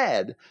he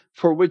said,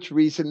 for which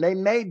reason they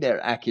made their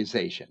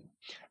accusation.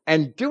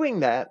 And doing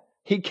that,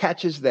 he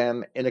catches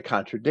them in a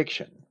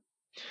contradiction.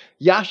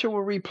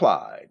 Yahshua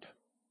replied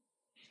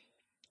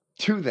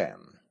to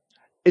them,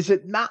 "Is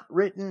it not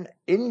written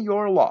in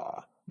your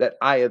law that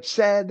I have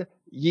said,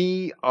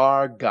 ye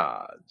are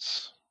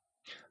gods?"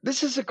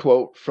 This is a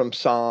quote from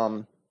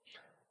Psalm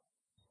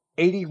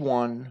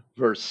 81,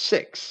 verse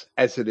 6,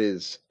 as it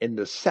is in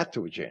the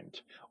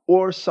Septuagint,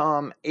 or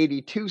Psalm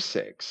 82,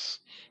 6,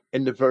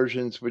 in the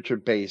versions which are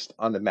based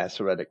on the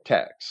Masoretic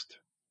text.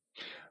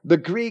 The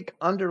Greek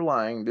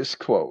underlying this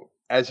quote,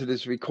 as it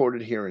is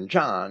recorded here in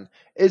John,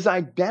 is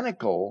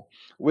identical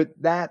with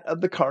that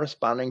of the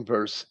corresponding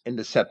verse in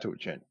the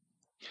Septuagint.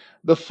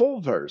 The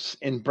full verse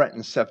in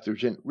Brenton's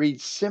Septuagint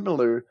reads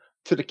similar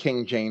to the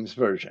King James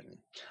Version.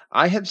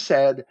 I have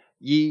said,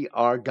 ye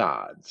are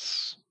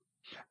gods,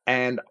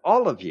 and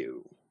all of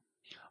you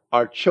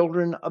are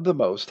children of the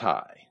Most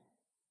High.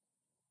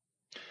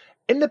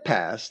 In the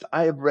past,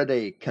 I have read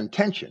a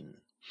contention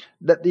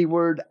that the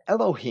word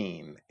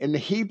Elohim in the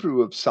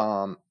Hebrew of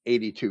Psalm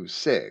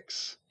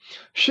 82:6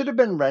 should have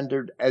been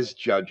rendered as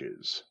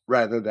judges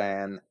rather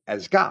than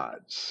as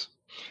gods.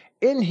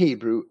 In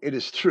Hebrew, it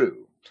is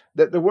true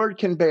that the word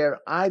can bear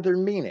either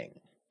meaning.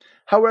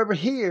 However,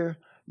 here,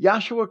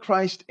 Yahshua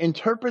Christ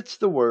interprets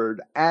the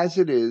word as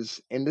it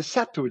is in the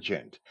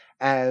Septuagint,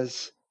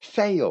 as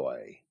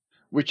theoi,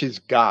 which is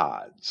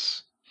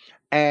gods.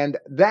 And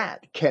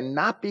that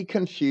cannot be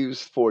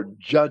confused for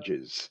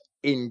judges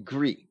in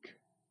Greek.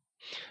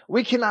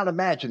 We cannot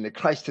imagine that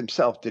Christ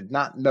himself did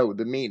not know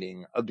the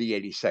meaning of the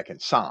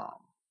 82nd Psalm.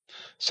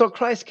 So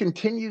Christ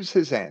continues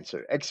his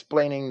answer,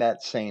 explaining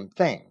that same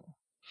thing.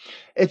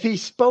 If he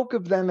spoke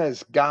of them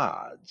as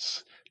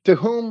gods, to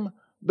whom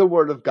the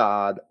word of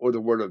God or the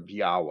word of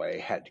Yahweh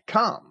had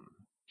come,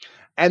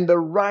 and the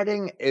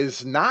writing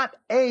is not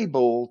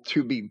able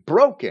to be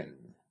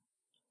broken,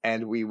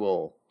 and we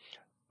will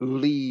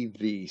leave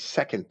the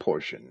second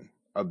portion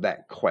of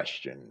that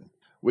question,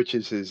 which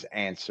is his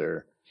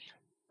answer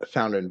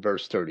found in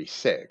verse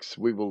 36.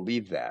 We will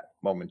leave that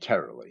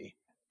momentarily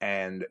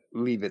and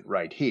leave it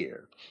right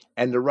here.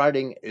 And the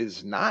writing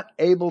is not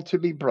able to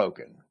be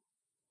broken.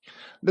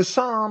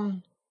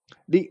 The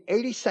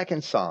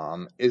 82nd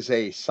Psalm, is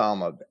a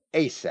psalm of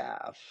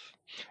Asaph,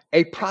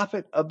 a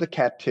prophet of the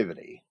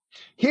captivity.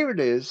 Here it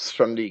is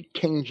from the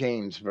King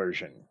James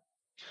Version.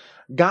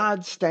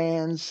 God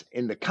stands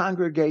in the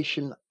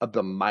congregation of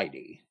the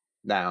mighty.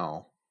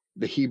 Now,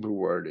 the Hebrew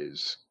word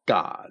is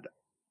God.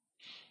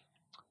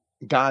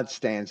 God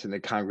stands in the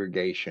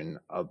congregation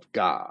of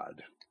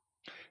God.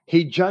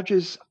 He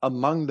judges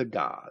among the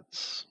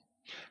gods.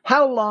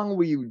 How long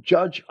will you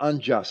judge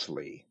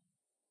unjustly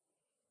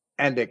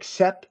and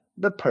accept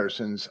the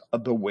persons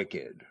of the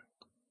wicked?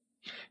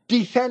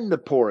 Defend the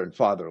poor and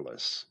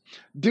fatherless.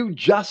 Do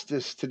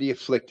justice to the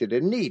afflicted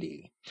and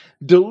needy.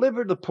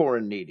 Deliver the poor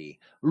and needy.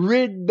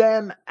 Rid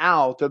them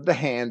out of the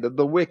hand of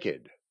the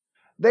wicked.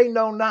 They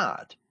know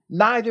not,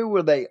 neither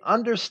will they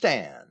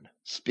understand.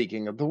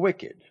 Speaking of the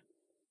wicked,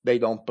 they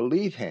don't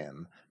believe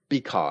him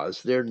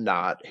because they're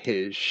not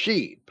his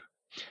sheep.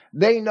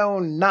 They know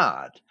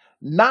not,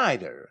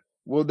 neither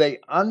will they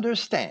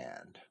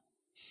understand.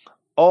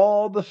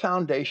 All the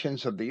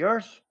foundations of the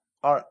earth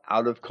are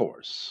out of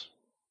course.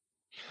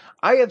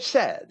 I have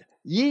said,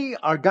 ye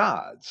are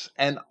gods,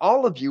 and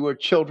all of you are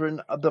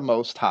children of the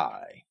Most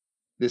High.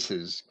 This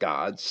is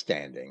God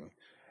standing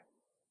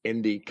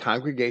in the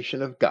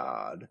congregation of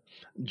God,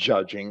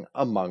 judging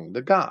among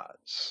the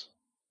gods.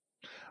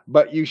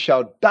 But you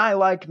shall die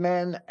like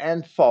men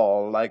and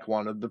fall like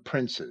one of the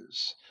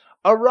princes.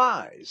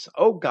 Arise,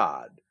 O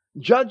God,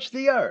 judge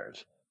the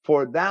earth,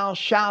 for thou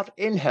shalt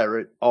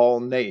inherit all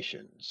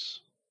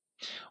nations.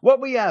 What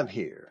we have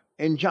here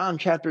in John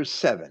chapters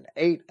 7,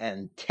 8,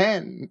 and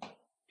 10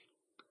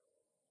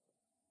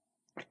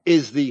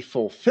 is the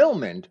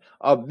fulfillment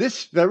of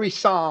this very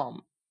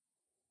psalm,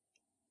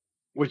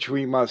 which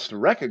we must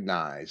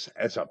recognize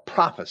as a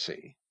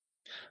prophecy.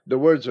 The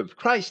words of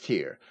Christ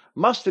here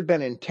must have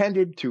been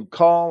intended to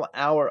call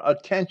our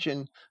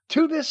attention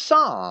to this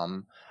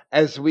psalm,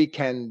 as we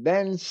can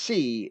then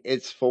see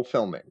its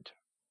fulfillment.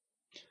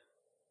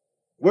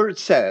 Where it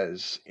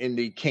says in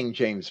the King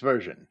James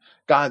Version,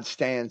 God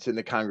stands in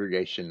the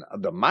congregation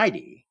of the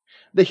mighty,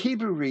 the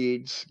Hebrew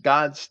reads,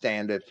 God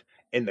standeth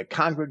in the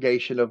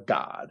congregation of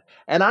God,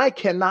 and I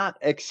cannot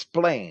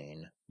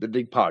explain the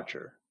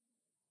departure.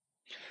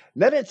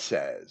 Then it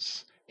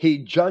says, he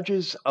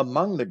judges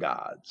among the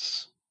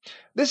gods.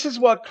 This is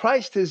what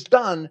Christ has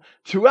done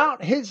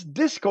throughout his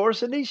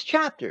discourse in these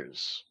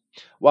chapters.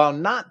 While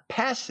not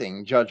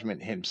passing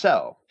judgment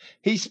himself,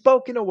 he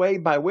spoke in a way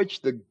by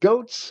which the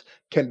goats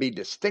can be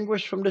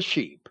distinguished from the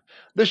sheep.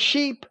 The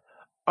sheep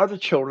are the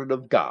children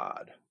of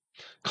God.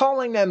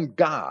 Calling them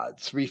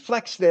gods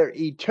reflects their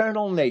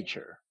eternal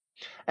nature.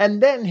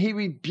 And then he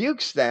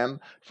rebukes them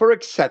for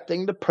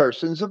accepting the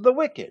persons of the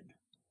wicked.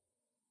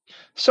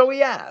 So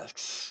he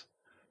asks,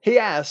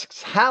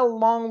 how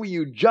long will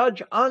you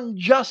judge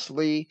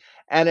unjustly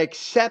and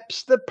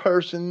accepts the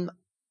persons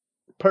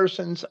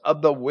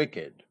of the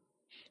wicked?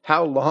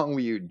 How long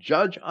will you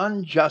judge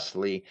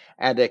unjustly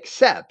and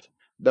accept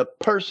the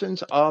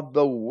persons of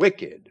the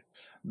wicked,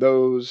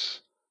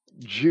 those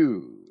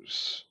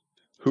Jews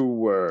who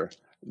were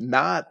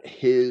not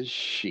his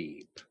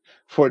sheep.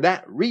 For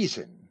that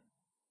reason,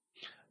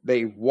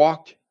 they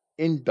walked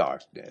in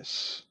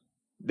darkness.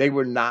 They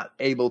were not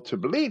able to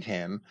believe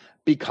him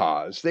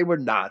because they were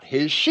not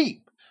his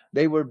sheep.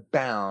 They were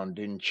bound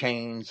in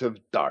chains of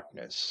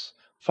darkness,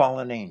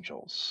 fallen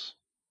angels.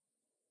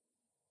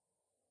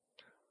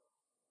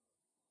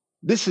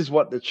 This is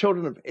what the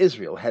children of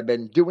Israel had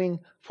been doing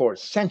for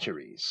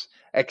centuries,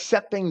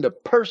 accepting the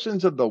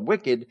persons of the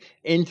wicked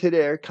into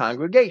their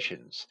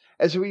congregations,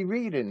 as we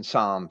read in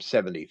Psalm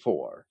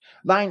 74.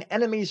 Thine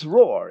enemies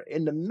roar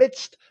in the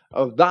midst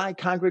of thy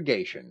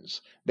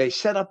congregations. They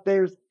set up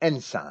their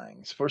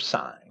ensigns for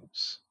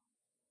signs.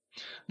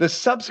 The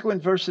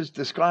subsequent verses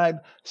describe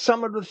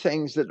some of the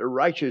things that the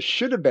righteous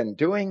should have been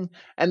doing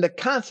and the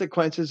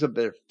consequences of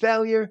their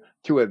failure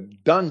to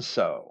have done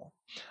so.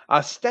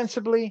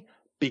 Ostensibly,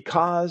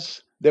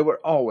 because there were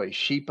always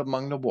sheep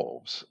among the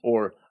wolves,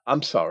 or,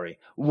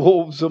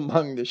 wolves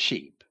among the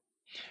sheep.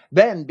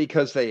 Then,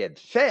 because they had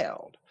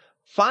failed,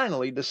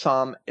 finally the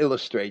psalm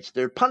illustrates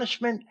their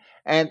punishment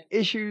and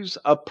issues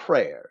a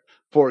prayer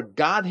for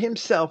God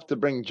Himself to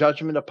bring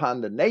judgment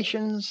upon the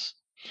nations,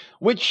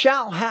 which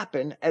shall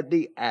happen at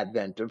the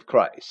advent of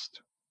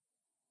Christ.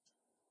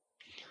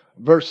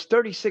 Verse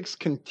 36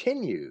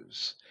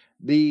 continues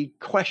the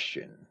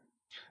question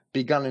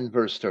begun in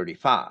verse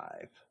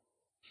 35,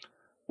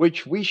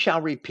 which we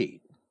shall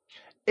repeat.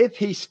 If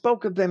he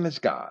spoke of them as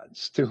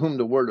gods, to whom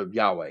the word of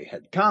Yahweh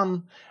had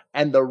come,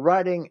 and the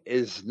writing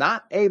is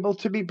not able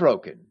to be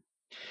broken,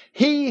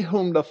 he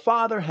whom the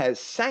Father has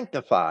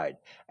sanctified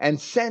and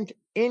sent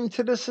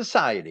into the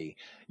society,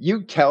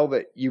 you tell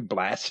that you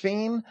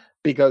blaspheme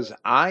because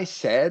I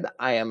said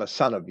I am a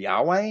son of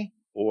Yahweh,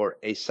 or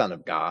a son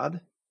of God?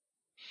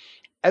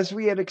 As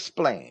we had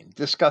explained,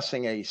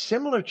 discussing a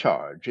similar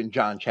charge in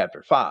John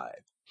chapter 5,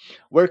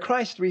 where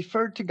Christ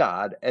referred to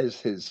God as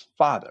his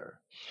Father,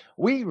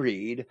 we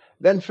read,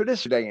 then for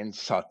this Judeans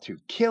sought to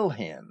kill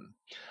him.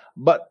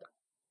 But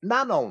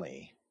not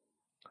only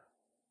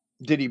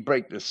did he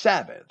break the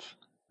Sabbath,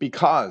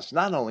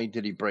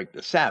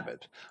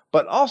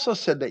 but also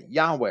said that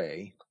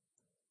Yahweh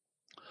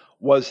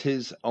was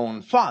his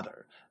own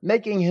Father,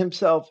 making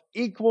himself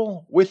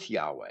equal with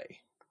Yahweh.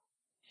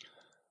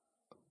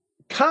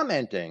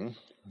 Commenting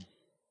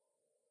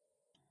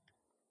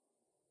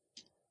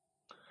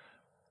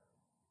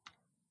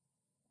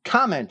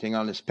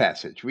on this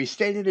passage, we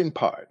stated in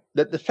part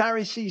that the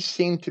Pharisees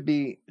seemed to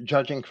be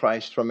judging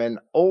Christ from an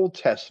Old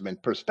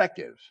Testament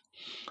perspective,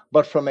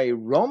 but from a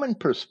Roman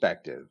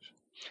perspective.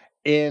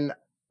 In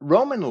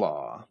Roman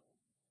law,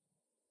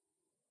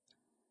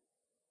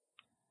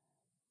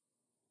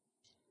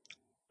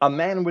 a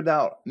man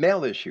without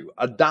male issue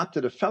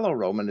adopted a fellow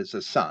Roman as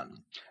a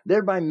son,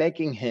 thereby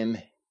making him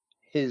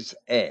his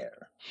heir.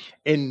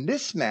 In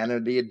this manner,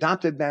 the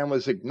adopted man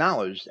was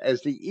acknowledged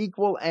as the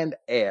equal and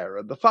heir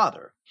of the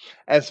father,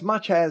 as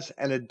much as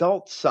an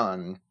adult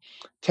son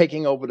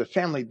taking over the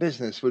family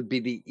business would be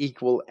the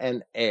equal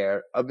and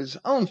heir of his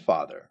own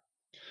father.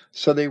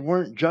 So they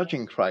weren't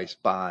judging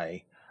Christ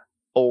by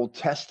Old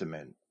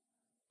Testament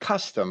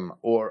custom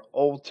or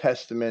Old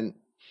Testament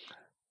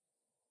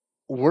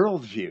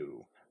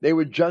worldview. They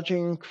were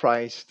judging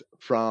Christ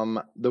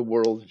from the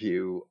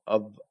worldview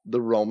of the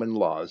Roman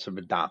laws of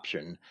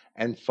adoption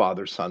and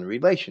father-son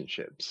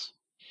relationships.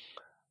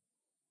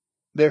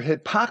 Their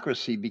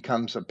hypocrisy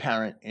becomes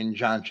apparent in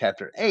John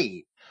chapter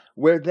 8,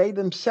 where they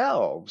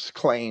themselves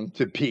claim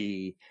to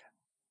be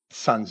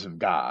sons of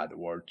God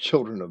or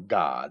children of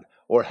God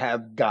or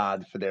have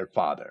God for their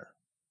father.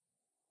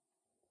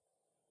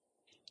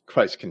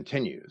 Christ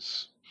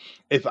continues,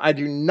 if I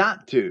do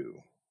not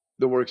do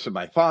the works of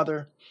my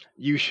Father,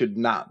 you should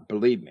not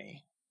believe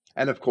me.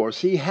 And of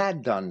course, he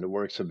had done the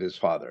works of his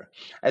Father,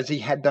 as he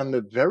had done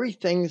the very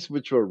things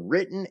which were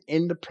written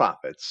in the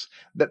prophets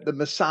that the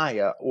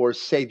Messiah or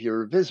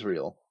Savior of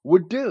Israel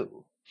would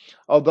do.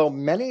 Although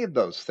many of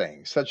those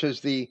things, such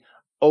as the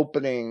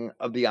opening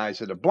of the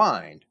eyes of the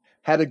blind,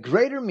 had a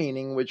greater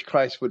meaning which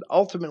Christ would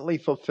ultimately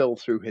fulfill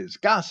through his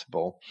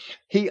gospel,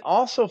 he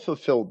also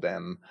fulfilled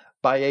them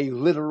by a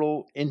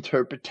literal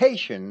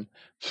interpretation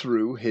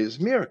through his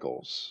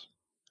miracles.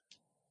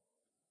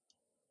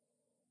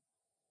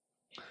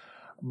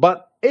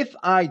 But if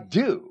I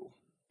do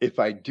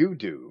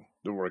the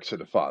works of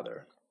the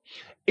Father,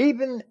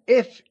 even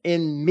if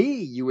in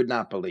me you would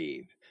not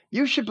believe,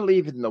 you should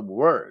believe in the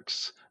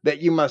works,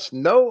 that you must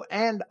know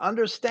and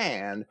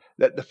understand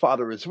that the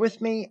Father is with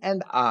me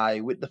and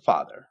I with the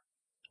Father.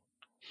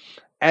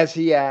 As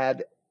he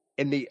had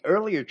in the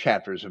earlier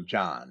chapters of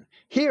John,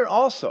 here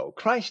also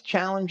Christ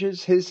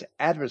challenges his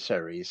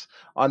adversaries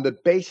on the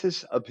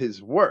basis of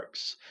his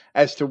works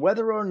as to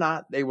whether or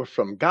not they were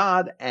from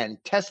God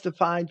and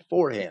testified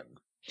for him.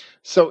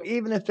 So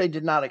even if they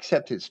did not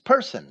accept his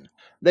person,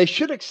 they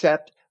should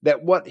accept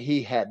that what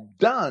he had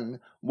done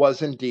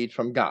was indeed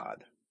from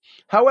God.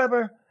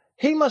 However,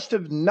 he must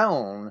have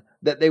known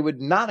that they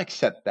would not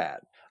accept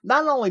that,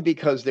 not only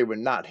because they were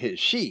not his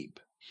sheep,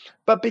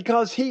 but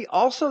because he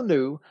also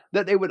knew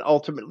that they would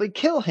ultimately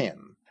kill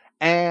him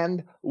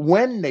and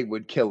when they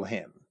would kill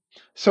him.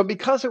 So,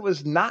 because it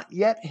was not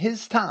yet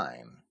his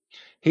time,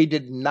 he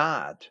did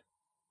not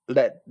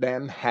let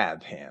them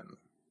have him.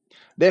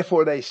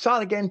 Therefore, they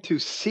sought again to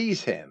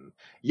seize him,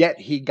 yet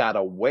he got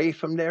away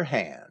from their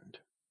hand.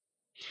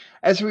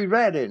 As we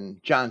read in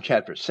John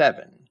chapter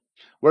 7,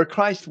 where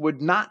Christ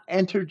would not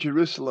enter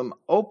Jerusalem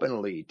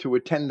openly to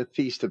attend the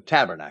Feast of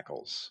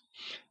Tabernacles,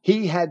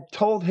 he had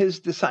told his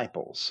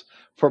disciples,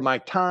 "For my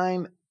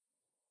time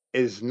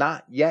is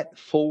not yet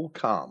full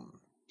come."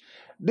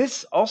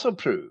 This also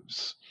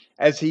proves,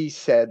 as he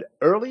said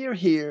earlier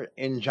here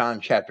in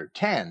John chapter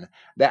 10,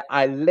 that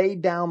I lay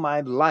down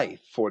my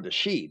life for the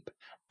sheep,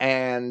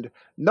 and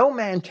no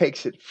man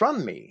takes it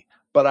from me,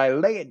 but I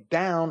lay it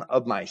down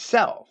of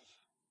myself.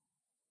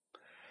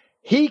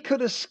 He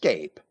could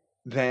escape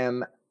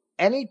them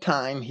any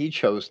time he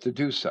chose to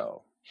do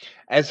so,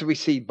 as we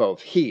see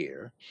both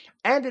here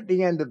and at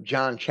the end of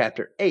John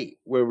chapter 8,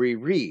 where we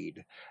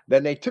read,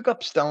 "Then they took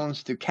up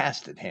stones to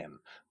cast at him,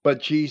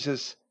 but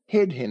Jesus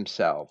hid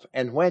himself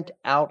and went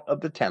out of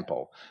the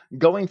temple,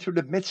 going through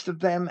the midst of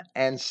them,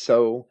 and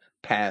so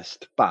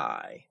passed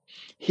by."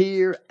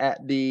 Here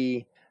at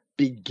the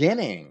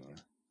beginning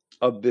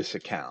of this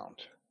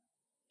account,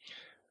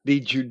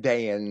 the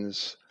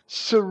Judeans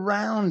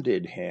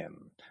surrounded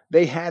him.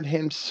 They had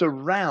him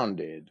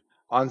surrounded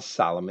on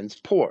Solomon's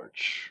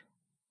porch.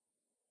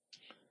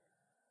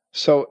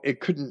 So it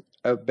couldn't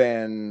have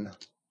been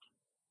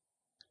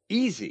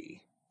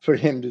easy for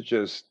him to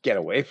just get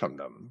away from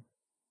them.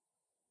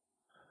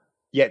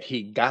 Yet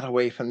he got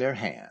away from their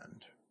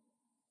hand.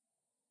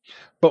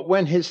 But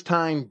when his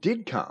time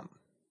did come,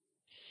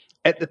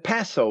 at the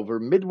Passover,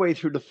 midway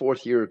through the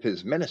 4th year of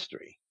his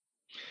ministry,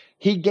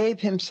 he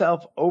gave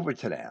himself over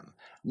to them,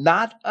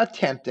 not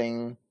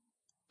attempting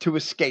to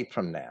escape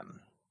from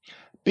them,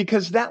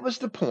 because that was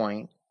the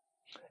point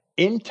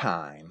in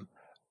time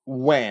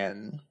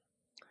when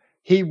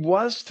he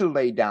was to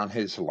lay down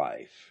his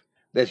life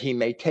that he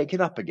may take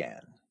it up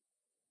again.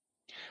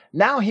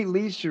 Now he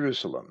leaves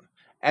Jerusalem,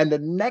 and the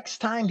next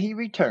time he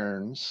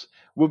returns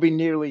will be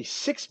nearly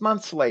 6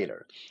 months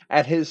later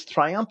at his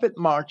triumphant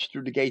march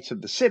through the gates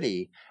of the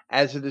city,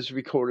 as it is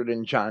recorded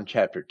in John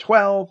chapter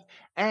 12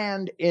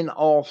 and in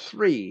all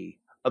 3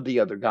 of the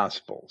other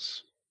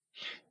Gospels.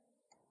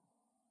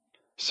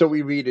 So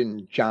we read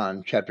in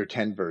John chapter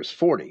 10, verse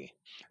 40,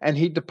 "And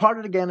he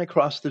departed again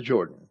across the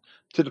Jordan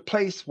to the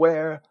place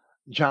where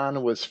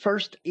John was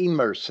first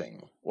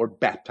immersing or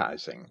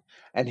baptizing,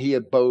 and he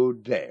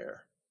abode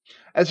there."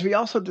 As we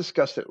also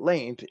discussed at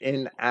length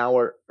in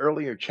our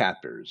earlier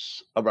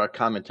chapters of our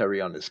commentary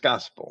on this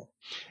gospel,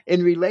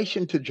 in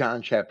relation to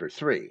John chapter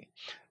 3,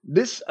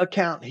 this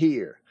account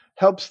here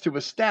helps to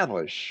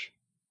establish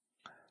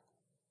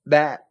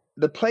that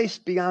the place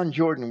beyond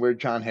Jordan where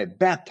John had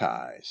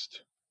baptized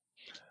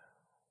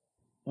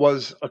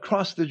was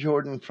across the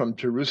Jordan from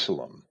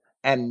Jerusalem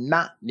and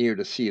not near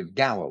the Sea of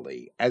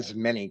Galilee, as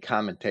many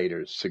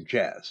commentators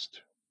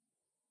suggest.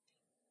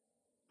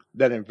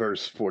 Then in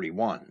verse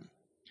 41,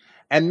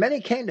 "And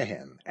many came to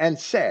him and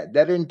said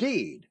that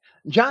indeed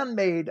John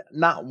made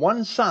not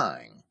one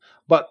sign,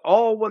 but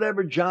all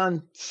whatever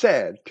John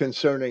said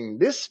concerning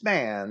this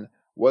man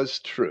was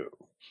true."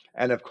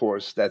 And of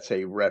course, that's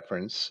a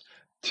reference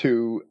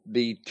to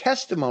the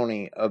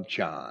testimony of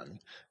John,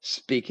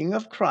 speaking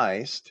of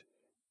Christ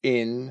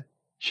in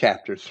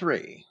chapter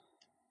 3.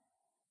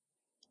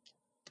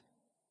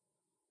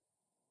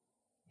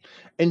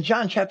 In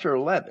John chapter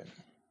 11,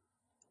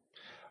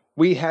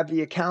 we have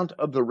the account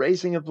of the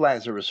raising of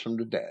Lazarus from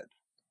the dead.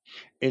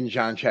 In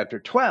John chapter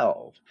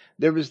 12,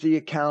 there is the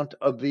account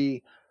of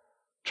the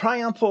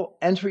triumphal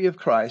entry of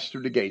Christ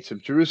through the gates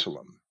of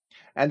Jerusalem.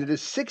 And it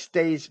is 6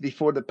 days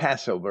before the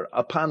Passover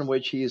upon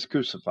which he is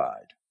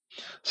crucified.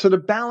 So the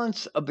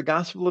balance of the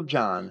Gospel of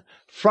John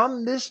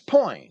from this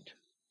point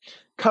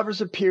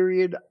covers a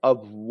period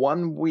of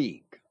 1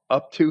 week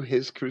up to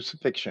his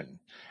crucifixion,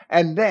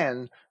 and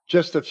then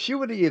just a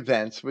few of the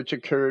events which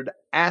occurred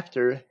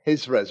after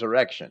his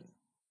resurrection.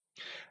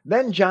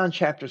 Then John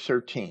chapter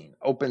 13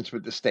 opens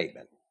with the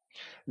statement,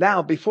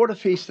 "Now before the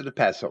feast of the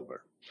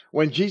Passover,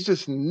 when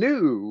Jesus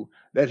knew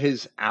that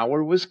his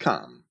hour was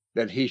come,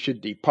 that he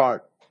should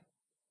depart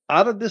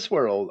out of this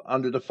world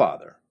unto the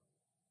Father,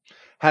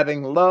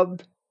 having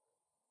loved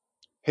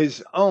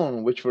his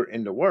own which were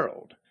in the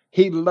world,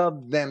 he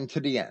loved them to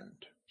the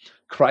end."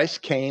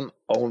 Christ came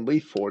only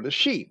for the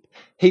sheep.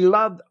 He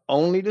loved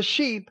only the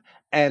sheep,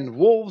 and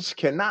wolves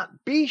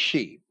cannot be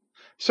sheep.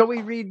 So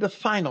we read the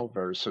final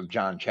verse of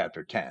John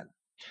chapter 10.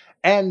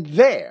 "And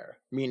there,"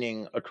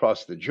 meaning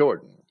across the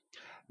Jordan,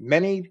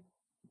 "many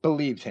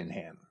believed in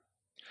him.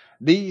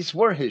 These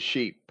were his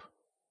sheep,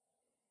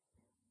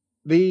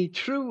 the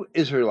true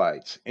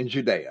Israelites in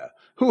Judea,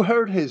 who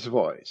heard his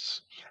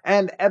voice,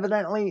 and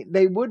evidently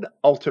they would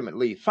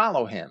ultimately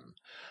follow him,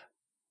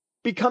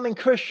 becoming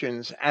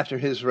Christians after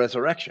his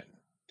resurrection.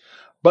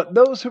 But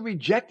those who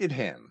rejected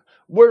him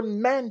were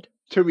meant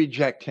to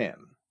reject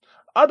him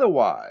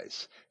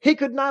otherwise. He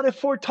could not have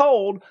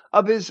foretold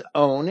of his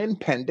own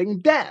impending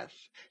death.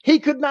 He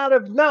could not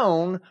have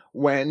known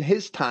when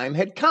his time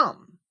had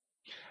come.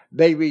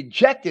 They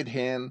rejected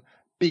him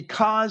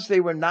because they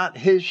were not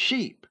his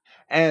sheep,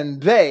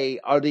 and they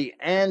are the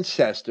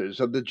ancestors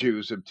of the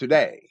Jews of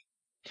today.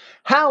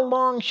 How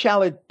long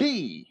shall it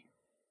be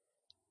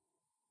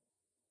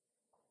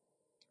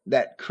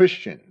that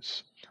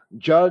Christians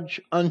judge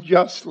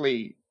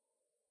unjustly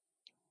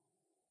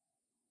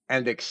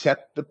and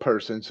accept the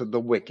persons of the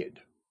wicked,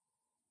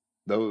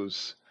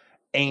 those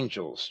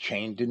angels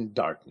chained in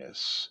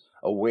darkness,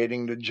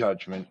 awaiting the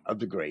judgment of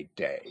the great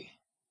day?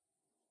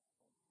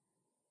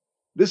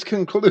 This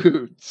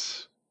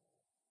concludes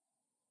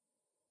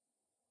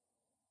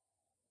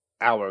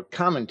our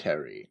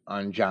commentary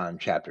on John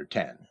chapter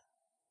 10.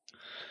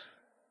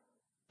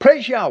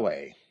 Praise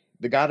Yahweh,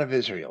 the God of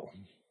Israel,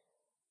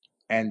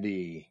 and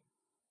the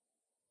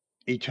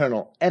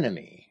eternal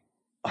enemy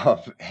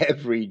of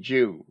every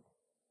Jew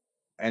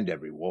and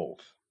every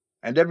wolf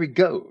and every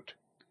goat.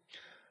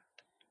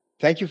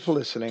 Thank you for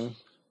listening,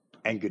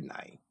 and good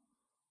night.